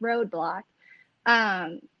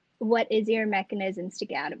 what is your mechanisms to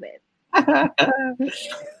get out of it?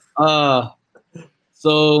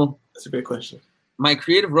 So that's a great question. My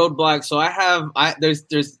creative roadblock. So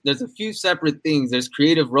there's a few separate things. There's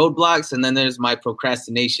creative roadblocks, and then there's my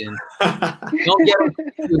procrastination. Don't get them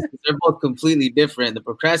confused, they're both completely different. The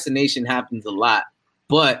procrastination happens a lot,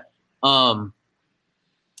 but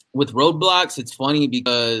with roadblocks, it's funny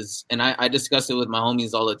because, and I discuss it with my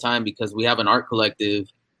homies all the time because we have an art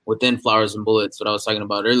collective within Flowers and Bullets, what I was talking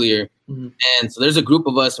about earlier. Mm-hmm. And so there's a group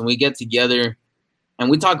of us and we get together and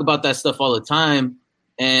we talk about that stuff all the time.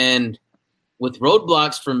 And with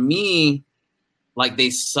roadblocks, for me, like they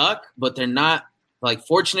suck, but they're not, like,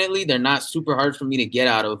 fortunately, they're not super hard for me to get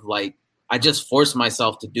out of. Like, I just force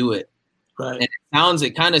myself to do it. Right. And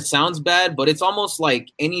it kind of sounds bad, but it's almost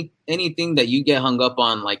like anything that you get hung up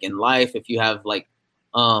on, like in life, if you have like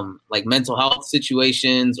mental health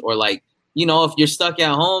situations, or like, you know, if you're stuck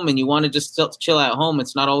at home and you want to just chill at home,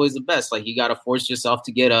 it's not always the best. Like, you got to force yourself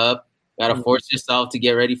to get up, got to force yourself to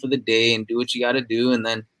get ready for the day and do what you got to do. And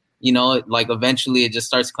then, you know, like eventually it just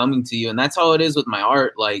starts coming to you. And that's how it is with my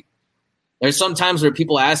art. Like, there's some times where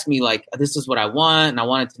people ask me like, this is what I want, and I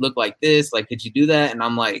want it to look like this. Like, could you do that? And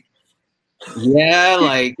I'm like, yeah,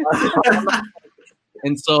 like,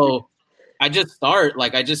 and so I just start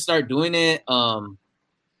doing it.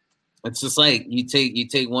 It's just like you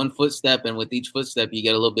take one footstep, and with each footstep you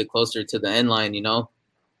get a little bit closer to the end line, you know?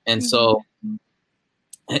 And so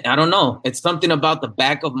I don't know. It's something about the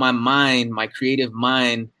back of my mind, my creative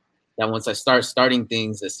mind, that once I start starting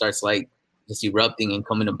things, it starts like just erupting and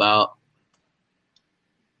coming about.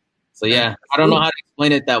 So yeah, I don't know how to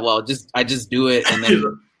explain it that well. I just do it, and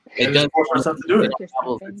then It does force myself to do it.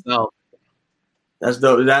 Itself. That's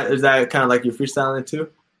dope. Is that kind of like your freestyling too?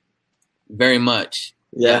 Very much.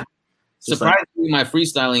 Yeah. Surprisingly, my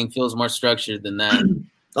freestyling feels more structured than that.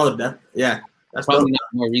 Oh, yeah. That's probably dope.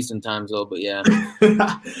 not more recent times though, but yeah. You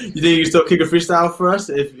think you can still kick a freestyle for us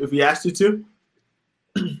if we asked you to?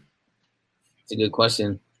 It's a good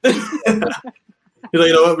question. You're like,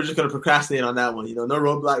 you know what? We're just gonna procrastinate on that one. You know, no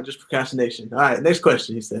roadblock, just procrastination. All right, next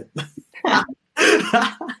question. He said.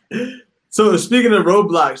 So speaking of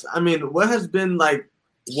roadblocks, I mean, what has been like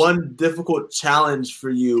one difficult challenge for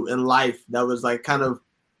you in life that was like kind of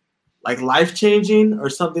like life changing, or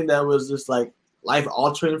something that was just like life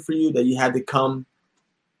altering for you that you had to come,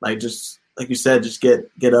 like just like you said, just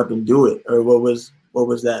get up and do it, or what was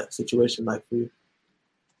that situation like for you?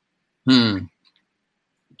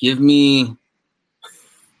 Give me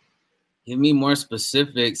more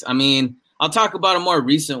specifics. I mean, I'll talk about a more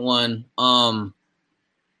recent one.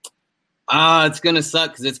 It's gonna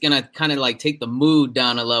suck because it's gonna kind of like take the mood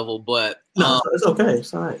down a level, but no, it's okay.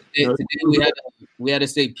 It's all right. Today we had to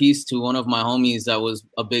say peace to one of my homies that was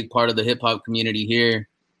a big part of the hip hop community here,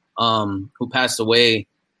 who passed away.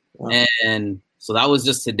 Wow. And so that was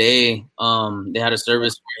just today. They had a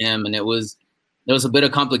service for him, and there was a bit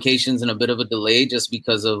of complications and a bit of a delay just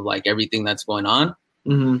because of like everything that's going on.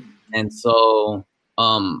 Mm-hmm. And so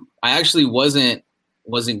I actually wasn't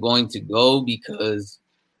going to go because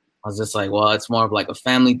I was just like, well, it's more of like a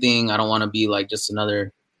family thing. I don't want to be like just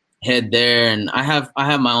another head there. And I have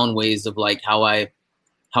my own ways of like how I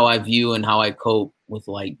view and how I cope with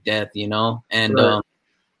like death, you know? And right.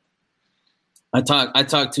 I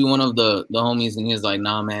talked to one of the homies, and he was like,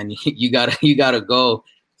 nah, man, you gotta go.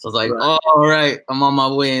 So I was like, right. Oh, all right, I'm on my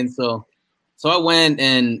way. And so I went,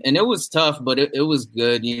 and it was tough, but it was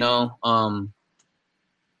good, you know?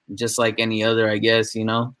 Just like any other, I guess, you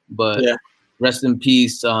know? But yeah. Rest in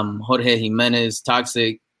peace, Jorge Jimenez,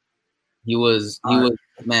 Toxic. He was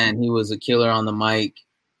a killer on the mic,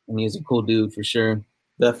 and he was a cool dude for sure.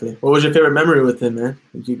 Definitely. What was your favorite memory with him, man?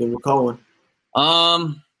 If you can recall one.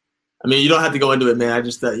 I mean, you don't have to go into it, man. I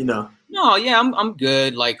just you know. No, yeah, I'm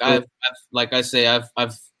good. Like I've like I say, I've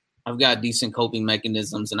got decent coping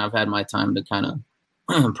mechanisms, and I've had my time to kind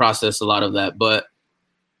of process a lot of that. But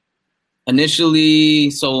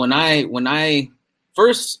initially, so when I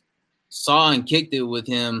first saw and kicked it with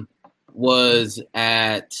him was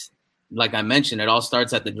at, like I mentioned, it all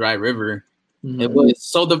starts at the Dry River. Mm-hmm. It was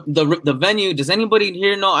so the venue. Does anybody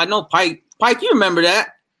here know? I know Pike. Pike, you remember that?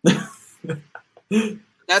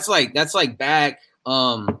 That's like back.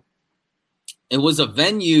 It was a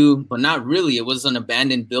venue, but not really. It was an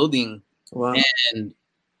abandoned building. Wow. And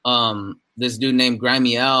this dude named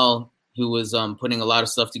Grammy L, who was putting a lot of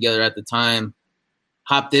stuff together at the time,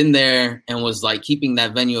 hopped in there and was like keeping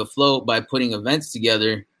that venue afloat by putting events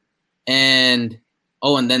together. And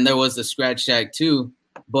then there was the Scratch Shack too.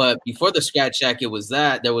 But before the Scratch Shack, there was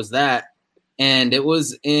that. And it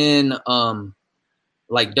was in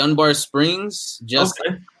like Dunbar Springs, just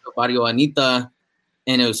Barrio Anita.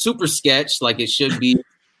 And it was super sketch, like it should be.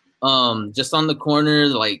 Just on the corner,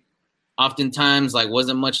 like oftentimes like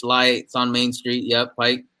wasn't much light. It's on Main Street. Yep,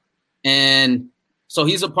 Pike. And so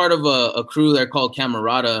he's a part of a crew there called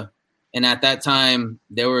Camerata, and at that time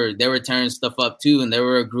they were tearing stuff up too, and there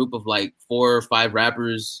were a group of like 4 or 5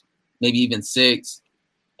 rappers, maybe even 6.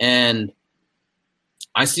 And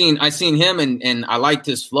I seen him, and I liked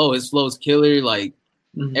his flow. His flow's killer, like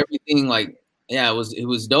everything. Like yeah, it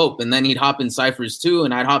was dope. And then he'd hop in cyphers too,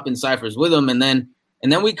 and I'd hop in cyphers with him, and then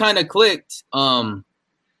we kind of clicked. And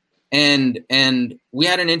we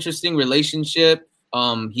had an interesting relationship.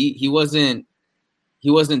 He wasn't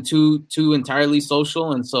too entirely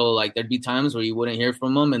social, and so like there'd be times where you wouldn't hear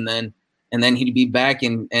from him, and then he'd be back,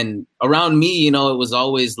 and around me, you know, it was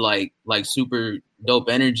always like super dope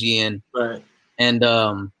energy, and right. And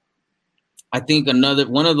I think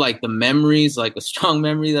one of like the memories, like a strong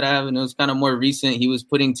memory that I have, and it was kind of more recent. He was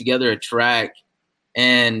putting together a track,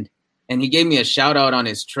 and he gave me a shout out on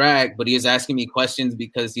his track, but he was asking me questions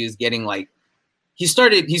because he was getting like he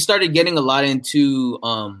started getting a lot into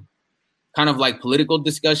kind of like political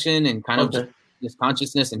discussion and kind of just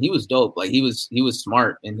consciousness, and he was dope. Like he was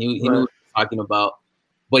smart, and he knew what he was talking about.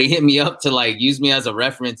 But he hit me up to like use me as a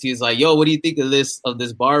reference. He was like, "Yo, what do you think of this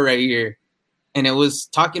bar right here?" And it was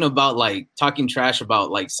talking trash about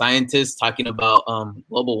like scientists talking about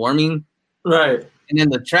global warming. Right. And then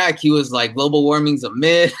the track, he was like, global warming's a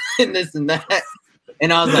myth and this and that.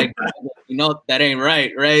 And I was like, you know, that ain't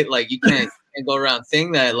right? Like you can't go around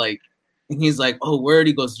saying that. Like, and he's like, oh, word.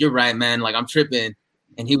 He goes, you're right, man. Like I'm tripping.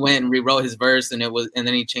 And he went and rewrote his verse, and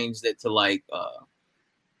then he changed it to like,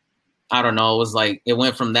 I don't know, it was like it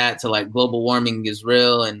went from that to like global warming is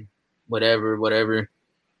real and whatever.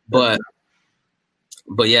 But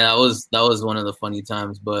yeah, that was one of the funny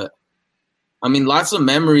times. But I mean, lots of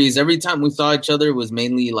memories. Every time we saw each other was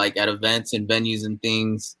mainly like at events and venues and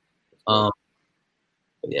things.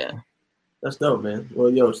 Yeah. That's dope, man. Well,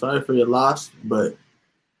 yo, sorry for your loss, but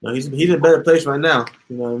no, he's in a better place right now.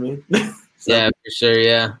 You know what I mean? So, yeah, for sure.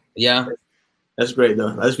 Yeah. That's great though.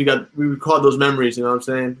 At least we recall those memories. You know what I'm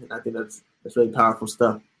saying? And I think that's really powerful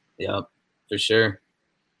stuff. Yep, for sure.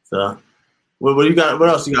 So, what you got? What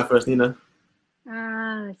else you got for us, Nina?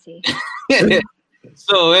 Let's see.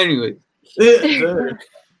 So, anyway.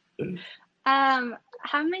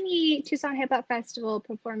 How many Tucson Hip Hop Festival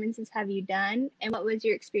performances have you done, and what was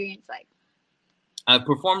your experience like? I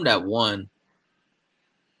performed at one.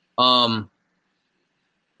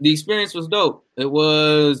 The experience was dope. It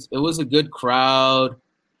was a good crowd.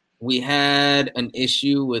 We had an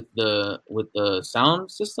issue with the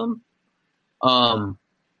sound system.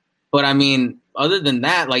 But I mean, other than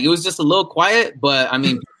that, like it was just a little quiet, but I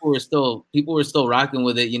mean, people were still rocking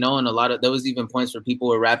with it, you know, and there was even points where people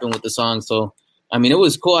were rapping with the song. So, I mean, it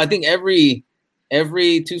was cool. I think every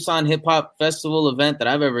Tucson hip hop festival event that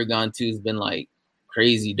I've ever gone to has been like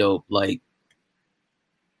crazy dope. Like,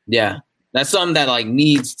 yeah, that's something that like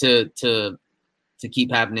needs to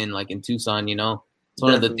keep happening like in Tucson, you know. It's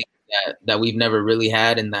one of the things that we've never really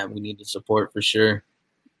had and that we need to support for sure.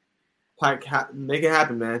 Pike, make it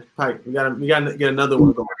happen, man. Pike, we gotta get another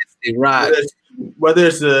one going. Right. Whether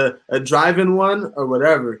it's a drive-in one or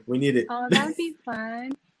whatever, we need it. Oh, that'd be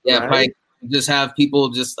fun. Yeah, Right. Pike, just have people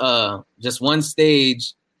just one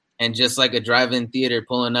stage and just like a drive-in theater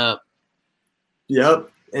pulling up.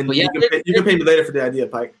 Yep. And But yeah, you can pay me later for the idea,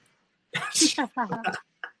 Pike.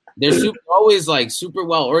 They're always like super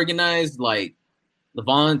well organized. Like the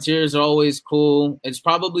volunteers are always cool. It's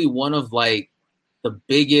probably one of like the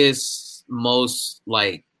biggest, most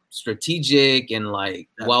like strategic and like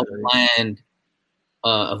well planned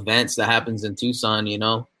events that happens in Tucson. You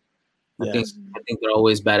know, I think they're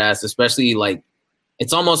always badass. Especially like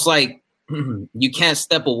it's almost like you can't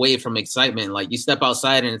step away from excitement. Like you step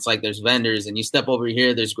outside and it's like there's vendors, and you step over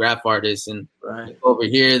here, there's graph artists, and Right. over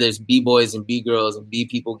here there's b-boys and b-girls and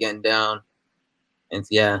b-people getting down. And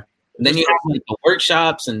yeah, and then you have like the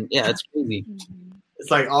workshops, and yeah, it's crazy.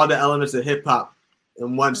 It's like all the elements of hip hop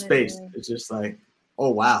in one space. Literally. It's just like,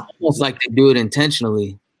 oh wow. Almost like they do it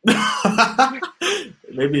intentionally.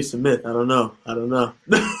 Maybe it's a myth. I don't know.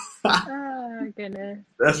 Oh goodness.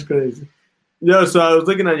 That's crazy. Yo, so I was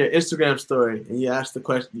looking at your Instagram story and you asked the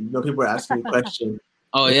question. You know, people were asking you a question.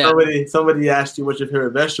 Oh And yeah, somebody asked you what your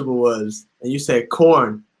favorite vegetable was, and you said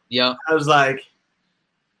corn. yeah. I was like,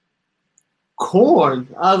 corn.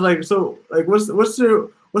 I was like, so like, what's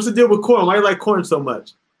the deal with corn? Why do you like corn so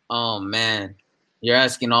much? Oh man, you're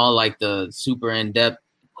asking all like the super in-depth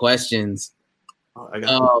questions. Oh, I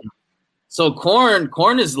got So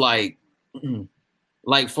corn is like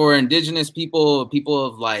like for indigenous people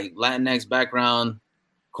of like Latinx background,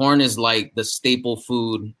 corn is like the staple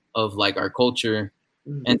food of like our culture.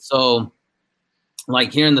 And so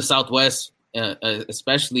like here in the Southwest,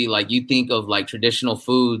 especially like you think of like traditional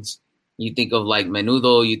foods, you think of like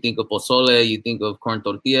menudo, you think of pozole, you think of corn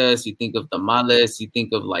tortillas, you think of tamales, you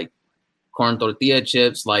think of like corn tortilla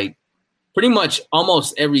chips, like pretty much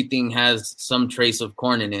almost everything has some trace of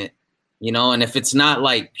corn in it, you know. And if it's not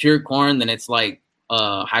like pure corn, then it's like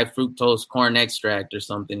high fructose corn extract or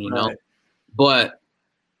something, you know. But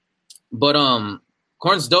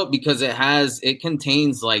corn's dope because it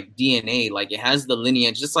contains like DNA, like it has the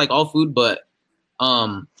lineage, just like all food, but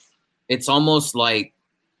it's almost like,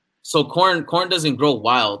 so corn doesn't grow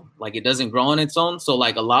wild, like it doesn't grow on its own. So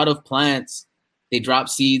like a lot of plants, they drop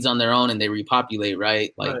seeds on their own and they repopulate,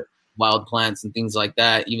 right? Like wild plants and things like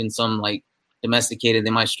that. Even some like domesticated,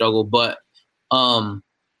 they might struggle. But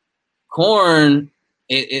corn,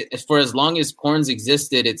 it for as long as corn's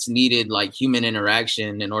existed, it's needed like human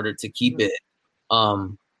interaction in order to keep it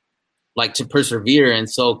like to persevere. And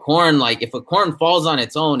so corn, like if a corn falls on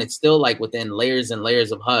its own, it's still like within layers and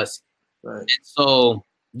layers of husk. Right. And so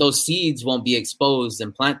those seeds won't be exposed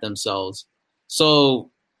and plant themselves.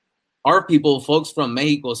 So our people, folks from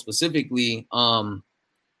Mexico specifically,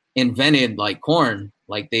 invented like corn.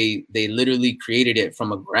 Like they literally created it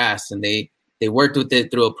from a grass, and they worked with it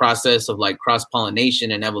through a process of like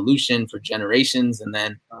cross-pollination and evolution for generations. And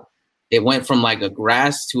then it went from like a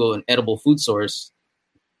grass to an edible food source.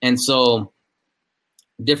 And so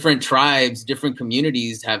different tribes, different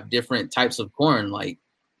communities have different types of corn. Like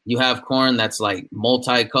you have corn that's like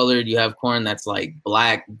multicolored. You have corn that's like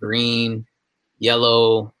black, green,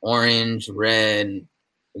 yellow, orange, red.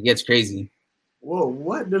 It gets crazy. Whoa,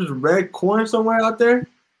 what? There's red corn somewhere out there?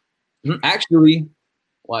 Actually,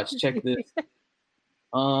 watch, check this.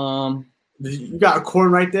 You got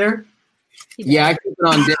corn right there? Yeah, I keep it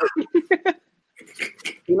on deck.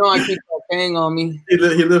 You know, I keep that thing on me. He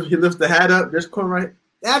lifts the hat up. There's corn right.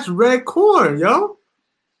 That's red corn, yo.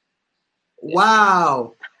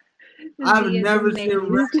 Wow. I've never seen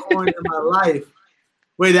red corn in my life.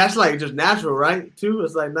 Wait, that's like just natural, right? Too?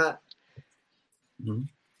 It's like not. Mm-hmm.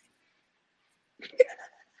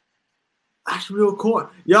 That's real corn.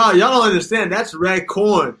 Y'all don't understand. That's red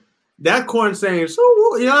corn. That corn saying, so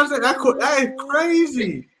you know what I'm saying? That is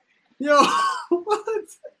crazy. Yo, what?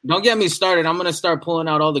 Don't get me started. I'm gonna start pulling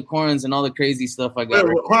out all the corns and all the crazy stuff I got.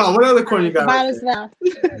 Wait, hold on. What other corn you got? Might as well.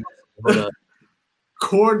 Hold up.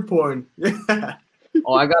 Corn porn. Yeah.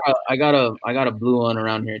 Oh, I got a blue one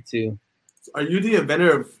around here too. Are you the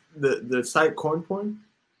inventor of the site Corn Porn?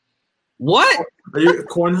 What? Are you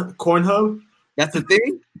Corn Hub? That's a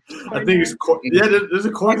thing? I think it's corn. Yeah, there's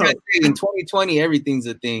a Corn Like I Hub. say, in 2020, everything's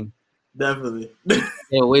a thing. Definitely.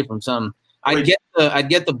 Stay away from something. I'd get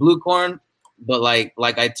the blue corn, but like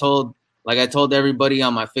I told everybody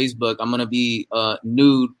on my Facebook, I'm gonna be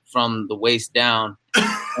nude from the waist down.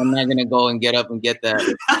 I'm not gonna go and get up and get that.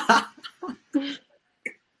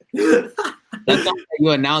 That's something that you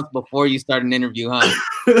announce before you start an interview, huh?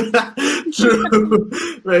 True.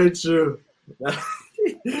 Very true.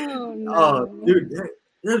 Oh, no. Oh, dude,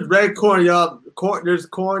 there's red corn, y'all. There's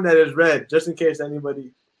corn that is red, just in case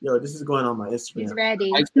anybody. Yo, this is going on my He's Instagram.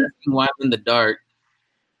 ready. Why I'm in the dark?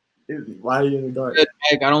 Why are you in the dark? Good,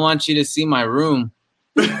 Mike, I don't want you to see my room.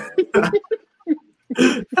 I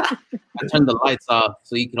turned the lights off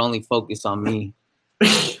so you could only focus on me.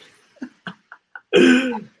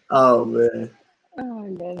 Oh man. Oh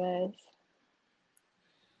goodness.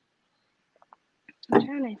 I'm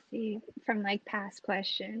trying to see from like past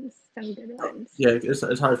questions some good ones. Yeah,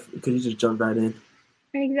 it's hard because you just jump right in.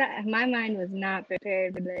 Exactly. My mind was not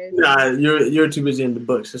prepared for this. Nah, you're too busy in the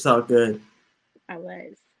books. It's all good. I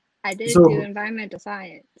was. I did So- do environmental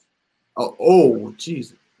science. Oh,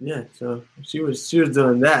 jeez. Yeah. So she was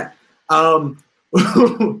doing that.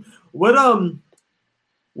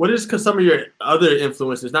 What is some of your other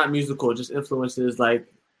influences? Not musical, just influences like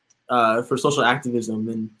for social activism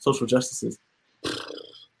and social justices.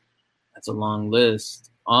 That's a long list.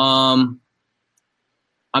 I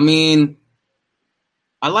mean,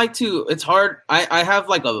 I like to. It's hard. I have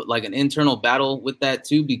like an internal battle with that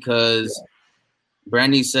too because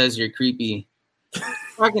Brandy says you're creepy.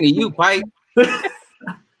 Talking to you, Pike.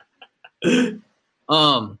 I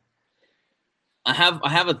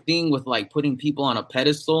have a thing with like putting people on a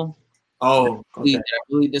pedestal. Oh, okay. That I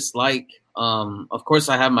really dislike. Of course,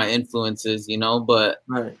 I have my influences, you know, but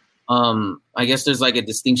Right. I guess there's like a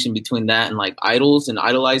distinction between that and like idols and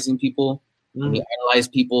idolizing people. When you idolize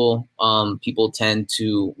people, people tend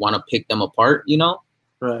to want to pick them apart, you know?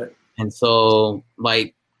 Right. And so,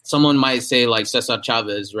 like, someone might say, like, Cesar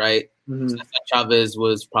Chavez, right? Mhm. Cesar Chavez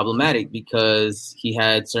was problematic because he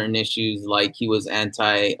had certain issues, like he was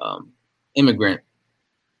anti-immigrant.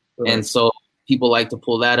 Right. And so people like to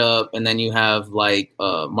pull that up. And then you have, like,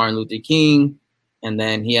 Martin Luther King. And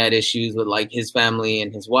then he had issues with, like, his family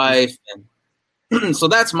and his wife. And so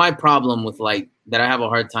that's my problem with, like, that I have a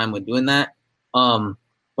hard time with doing that.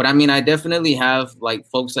 But I mean, I definitely have like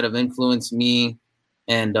folks that have influenced me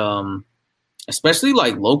and, especially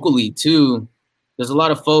like locally too, there's a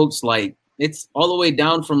lot of folks like it's all the way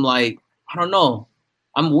down from like, I don't know.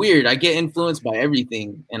 I'm weird. I get influenced by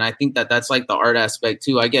everything. And I think that that's like the art aspect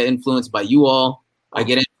too. I get influenced by you all. I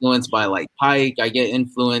get influenced by like Pike. I get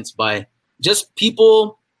influenced by just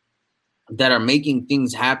people that are making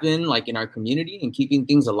things happen like in our community and keeping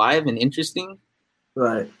things alive and interesting.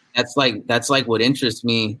 Right. That's like what interests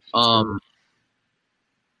me.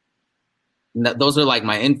 Those are like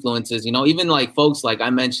my influences, you know, even like folks, like I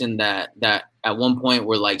mentioned that at one point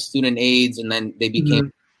were like student aides and then they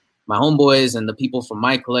became my homeboys and the people from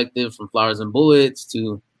my collective from Flowers and Bullets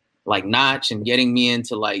to like Notch and getting me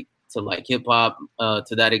into like hip hop,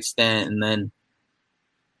 to that extent. And then,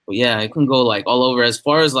 but yeah, it can go like all over. As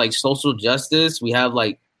far as like social justice, we have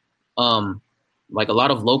like a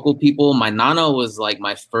lot of local people. My Nana was like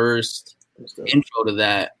my first intro to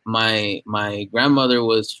that. My grandmother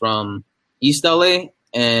was from East LA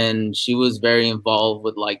and she was very involved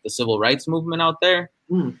with like the civil rights movement out there.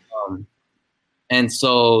 And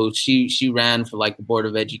so she ran for like the Board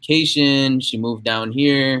of Education. She moved down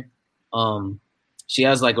here. She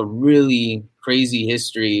has like a really crazy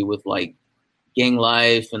history with like gang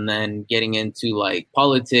life and then getting into like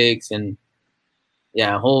politics and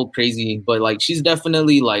yeah, whole crazy, but like she's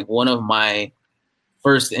definitely like one of my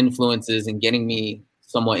first influences in getting me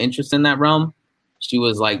somewhat interested in that realm. She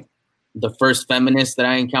was like the first feminist that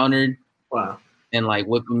I encountered. Wow. And like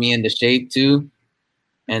whipping me into shape too.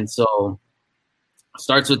 And so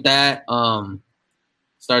starts with that.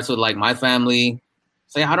 Starts with like my family.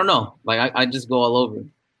 So I don't know. Like I just go all over.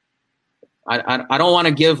 I don't want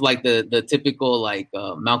to give like the typical like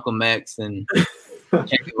Malcolm X and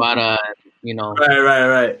Che Guevara, you know,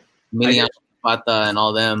 right. Emiliano Zapata and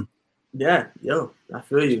all them. Yeah, yo, I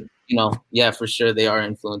feel you. You know, yeah, for sure they are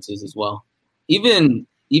influences as well. Even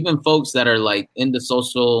folks that are like in the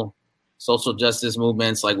social justice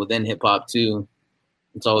movements, like within hip hop too.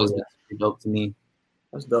 It's always been super dope to me.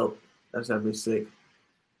 That's dope. That's definitely sick.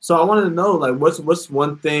 So I wanted to know, like, what's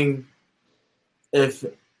one thing, if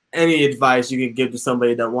any advice you could give to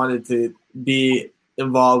somebody that wanted to be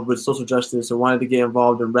involved with social justice or wanted to get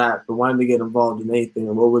involved in rap or wanted to get involved in anything,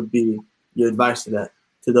 and what would be your advice to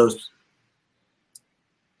those?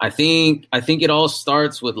 I think it all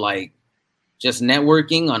starts with like just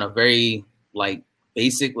networking on a very like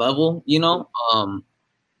basic level, you know.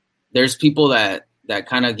 There's people that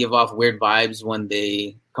kind of give off weird vibes when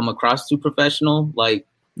they come across too professional. Like,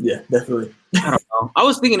 yeah, definitely. I don't know. I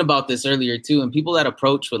was thinking about this earlier too, and people that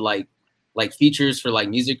approach with like features for like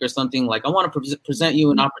music or something, like I want to present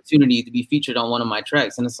you an opportunity to be featured on one of my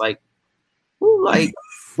tracks, and it's like, ooh, like,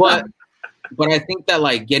 but I think that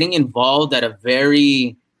like getting involved at a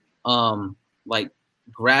very like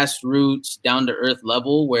grassroots, down to earth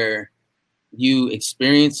level where you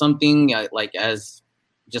experience something like as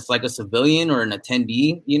just like a civilian or an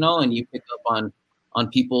attendee, you know, and you pick up on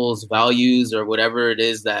people's values or whatever it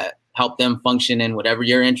is that help them function in whatever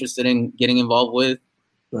you're interested in getting involved with.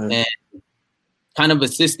 Right. And kind of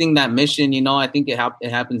assisting that mission, you know, I think it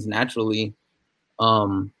happens naturally.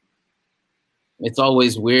 It's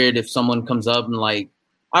always weird if someone comes up and like,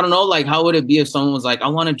 I don't know, like how would it be if someone was like, I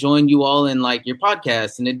want to join you all in like your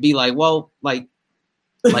podcast, and it'd be like, well, like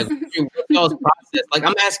what's y'all's process? Like,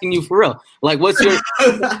 I'm asking you for real. Like, what's your?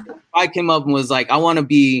 I came up and was like, I want to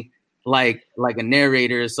be like a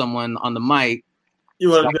narrator or someone on the mic.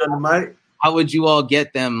 You want to be on the mic? How would you all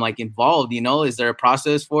get them like involved? You know, is there a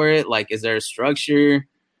process for it? Like, is there a structure?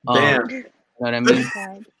 Damn. You know what I mean?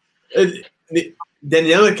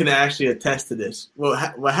 Daniela can actually attest to this. Well,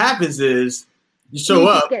 what happens is you show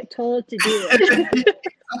up. Get told to do it.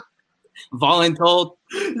 Voluntold.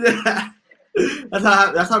 Yeah.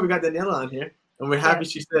 That's how we got Daniela on here, and we're happy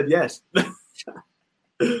she said yes. Yeah.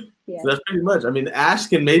 So that's pretty much. I mean,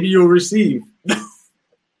 ask and maybe you'll receive.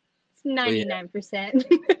 99%.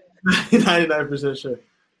 99% sure.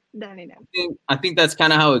 99. I think that's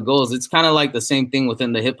kind of how it goes. It's kind of like the same thing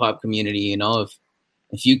within the hip hop community, you know.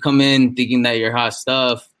 If you come in thinking that you're hot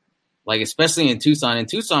stuff, like especially in Tucson,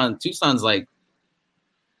 Tucson's like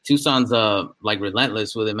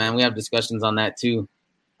relentless with it, man. We have discussions on that too.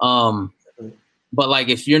 But like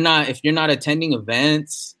if you're not attending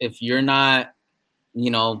events, if you're not,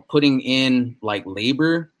 you know, putting in like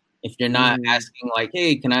labor, if you're not asking like,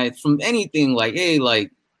 hey, can I from anything, like, hey,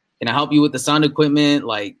 like, can I help you with the sound equipment?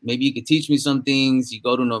 Like maybe you could teach me some things. You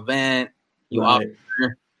go to an event, you offer,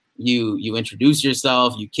 you introduce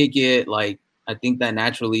yourself, you kick it. Like I think that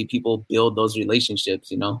naturally people build those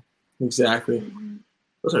relationships, you know? Exactly.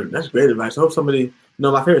 That's great advice. I hope somebody,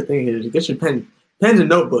 my favorite thing here is get your pens and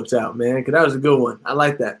notebooks out, man, because that was a good one. I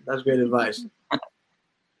like that. That's great advice.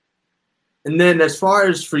 And then as far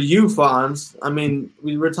as for you, Fonz, I mean,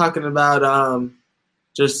 we were talking about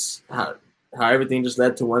just how everything just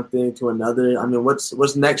led to one thing to another. I mean,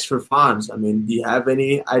 what's next for Fonz? I mean, do you have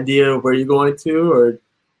any idea where you're going to or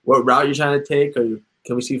what route you're trying to take? Or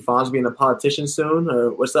can we see Fonz being a politician soon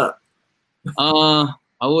or what's up? I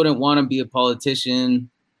wouldn't want to be a politician.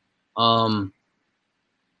 I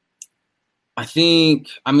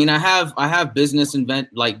have business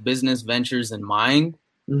ventures in mind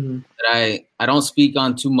that I don't speak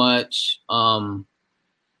on too much.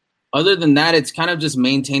 Other than that, it's kind of just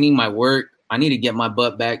maintaining my work. I need to get my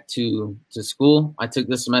butt back to school. I took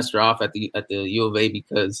this semester off at the U of A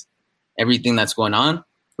because everything that's going on.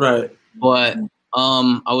 Right. But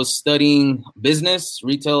I was studying business,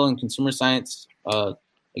 retail, and consumer science, to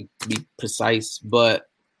be precise. But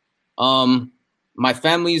my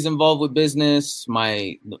family is involved with business.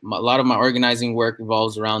 A lot of my organizing work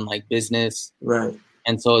revolves around like business. Right.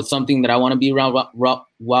 And so it's something that I want to be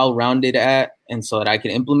well-rounded at, and so that I can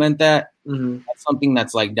implement that. That's something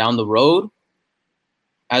that's like down the road.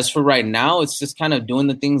 As for right now, it's just kind of doing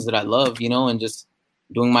the things that I love, you know, and just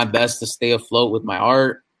doing my best to stay afloat with my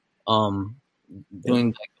art, doing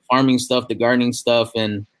like the farming stuff, the gardening stuff.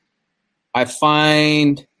 And I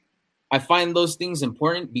find those things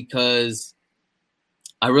important because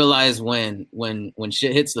I realize when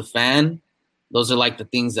shit hits the fan, those are like the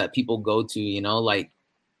things that people go to, you know, like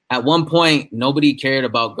at one point, nobody cared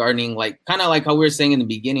about gardening, like kind of like how we were saying in the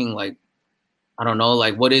beginning, like, I don't know,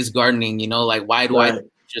 like what is gardening, you know, like why do I have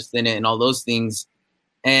interest in it and all those things.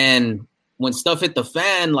 And when stuff hit the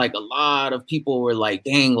fan, like a lot of people were like,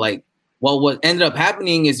 dang, like, well, what ended up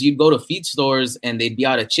happening is you'd go to feed stores and they'd be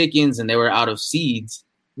out of chickens and they were out of seeds.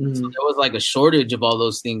 Mm-hmm. So there was like a shortage of all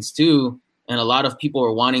those things too. And a lot of people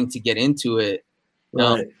were wanting to get into it.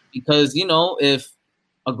 Because, you know, if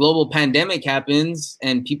a global pandemic happens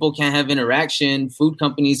and people can't have interaction, food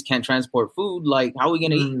companies can't transport food, like how are we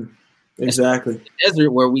going to eat? Exactly. In the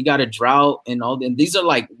desert where we got a drought and all that. And these are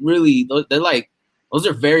like really, they're like, those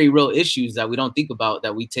are very real issues that we don't think about,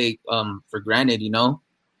 that we take for granted, you know?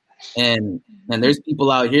 And there's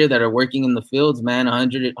people out here that are working in the fields, man,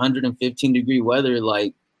 100, 115 degree weather,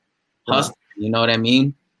 like hustling, you know what I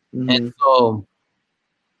mean? Mm-hmm. And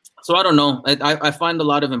so I don't know. I find a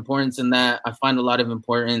lot of importance in that. I find a lot of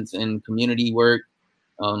importance in community work,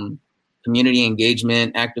 community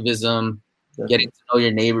engagement, activism, getting to know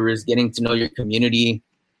your neighbors, getting to know your community.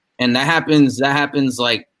 And that happens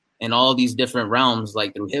like in all these different realms,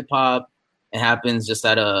 like through hip hop. It happens just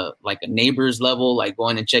at a neighbor's level, like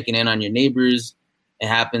going and checking in on your neighbors. It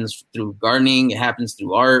happens through gardening. It happens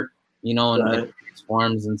through art, you know, in various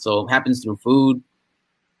forms. And so it happens through food.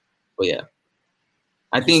 But yeah,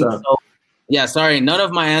 I think so. Yeah, sorry. None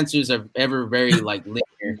of my answers are ever very like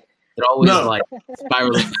linear. They're always like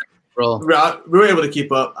spiraling. We're able to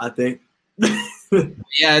keep up, I think.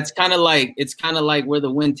 Yeah, it's kind of like where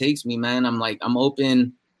the wind takes me, man. I'm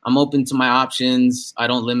open to my options. I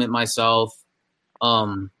don't limit myself.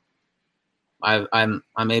 I'm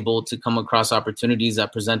able to come across opportunities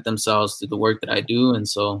that present themselves through the work that I do, and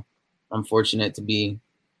so I'm fortunate to be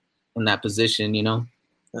in that position, you know.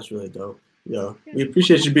 That's really dope. Yo, we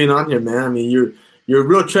appreciate you being on here, man. I mean, you're a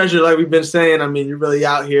real treasure, like we've been saying. I mean, you're really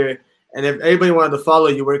out here. And if everybody wanted to follow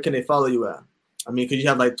you, where can they follow you at? I mean, because you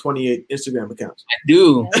have like 28 Instagram accounts. I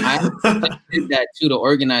do. I did that too to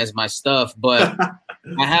organize my stuff, but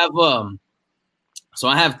I have so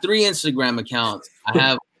I have 3 Instagram accounts. I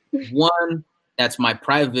have one that's my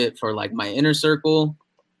private for like my inner circle,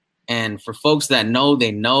 and for folks that know,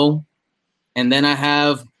 they know. And then I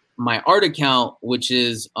have my art account, which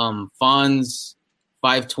is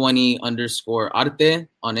Fonz520_arte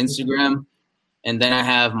on Instagram. And then I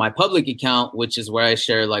have my public account, which is where I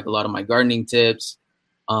share like a lot of my gardening tips,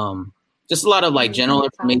 just a lot of like general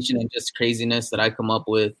information and just craziness that I come up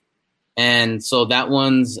with. And so that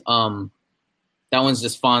one's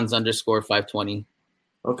just Fonz_520.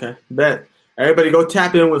 Okay, bet. Everybody go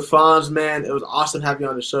tap in with Fonz, man. It was awesome having you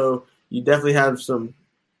on the show. You definitely have some,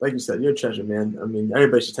 like you said, you're a treasure, man. I mean,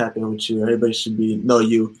 everybody should tap in with you. Everybody should know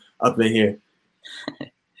you up in here.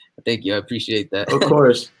 Thank you. I appreciate that. Of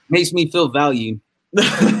course. Makes me feel valued.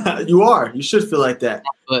 You are. You should feel like that.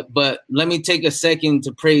 But let me take a second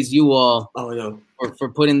to praise you all for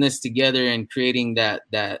putting this together and creating that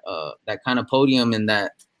kind of podium and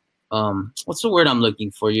that what's the word I'm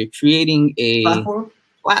looking for? You're creating a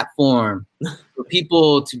platform for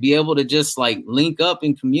people to be able to just like link up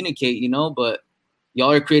and communicate, you know, but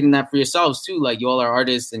y'all are creating that for yourselves too. Like you all are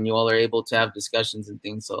artists and you all are able to have discussions and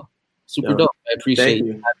things. So super dope. I appreciate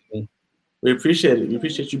you having me. We appreciate it. We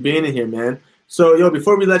appreciate you being in here, man. So,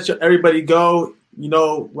 before we let everybody go, we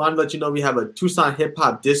want to let you know we have a Tucson Hip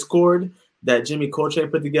Hop Discord that Jimmy Coltrane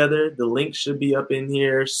put together. The link should be up in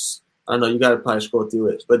here. I don't know. You got to probably scroll through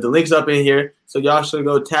it. But the link's up in here. So, y'all should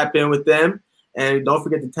go tap in with them. And don't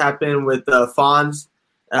forget to tap in with Fonz.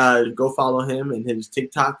 Go follow him and his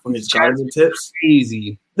TikTok for his gardening tips.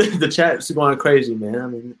 Crazy. The chat's going crazy, man. I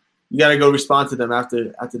mean, you got to go respond to them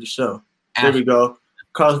after the show. There we go.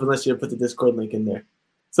 Carlos Valencia put the Discord link in there.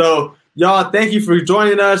 So, y'all, thank you for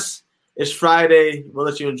joining us. It's Friday. We'll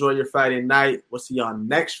let you enjoy your Friday night. We'll see y'all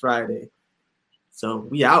next Friday. So,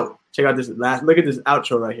 we out. Check out this look at this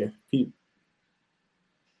outro right here.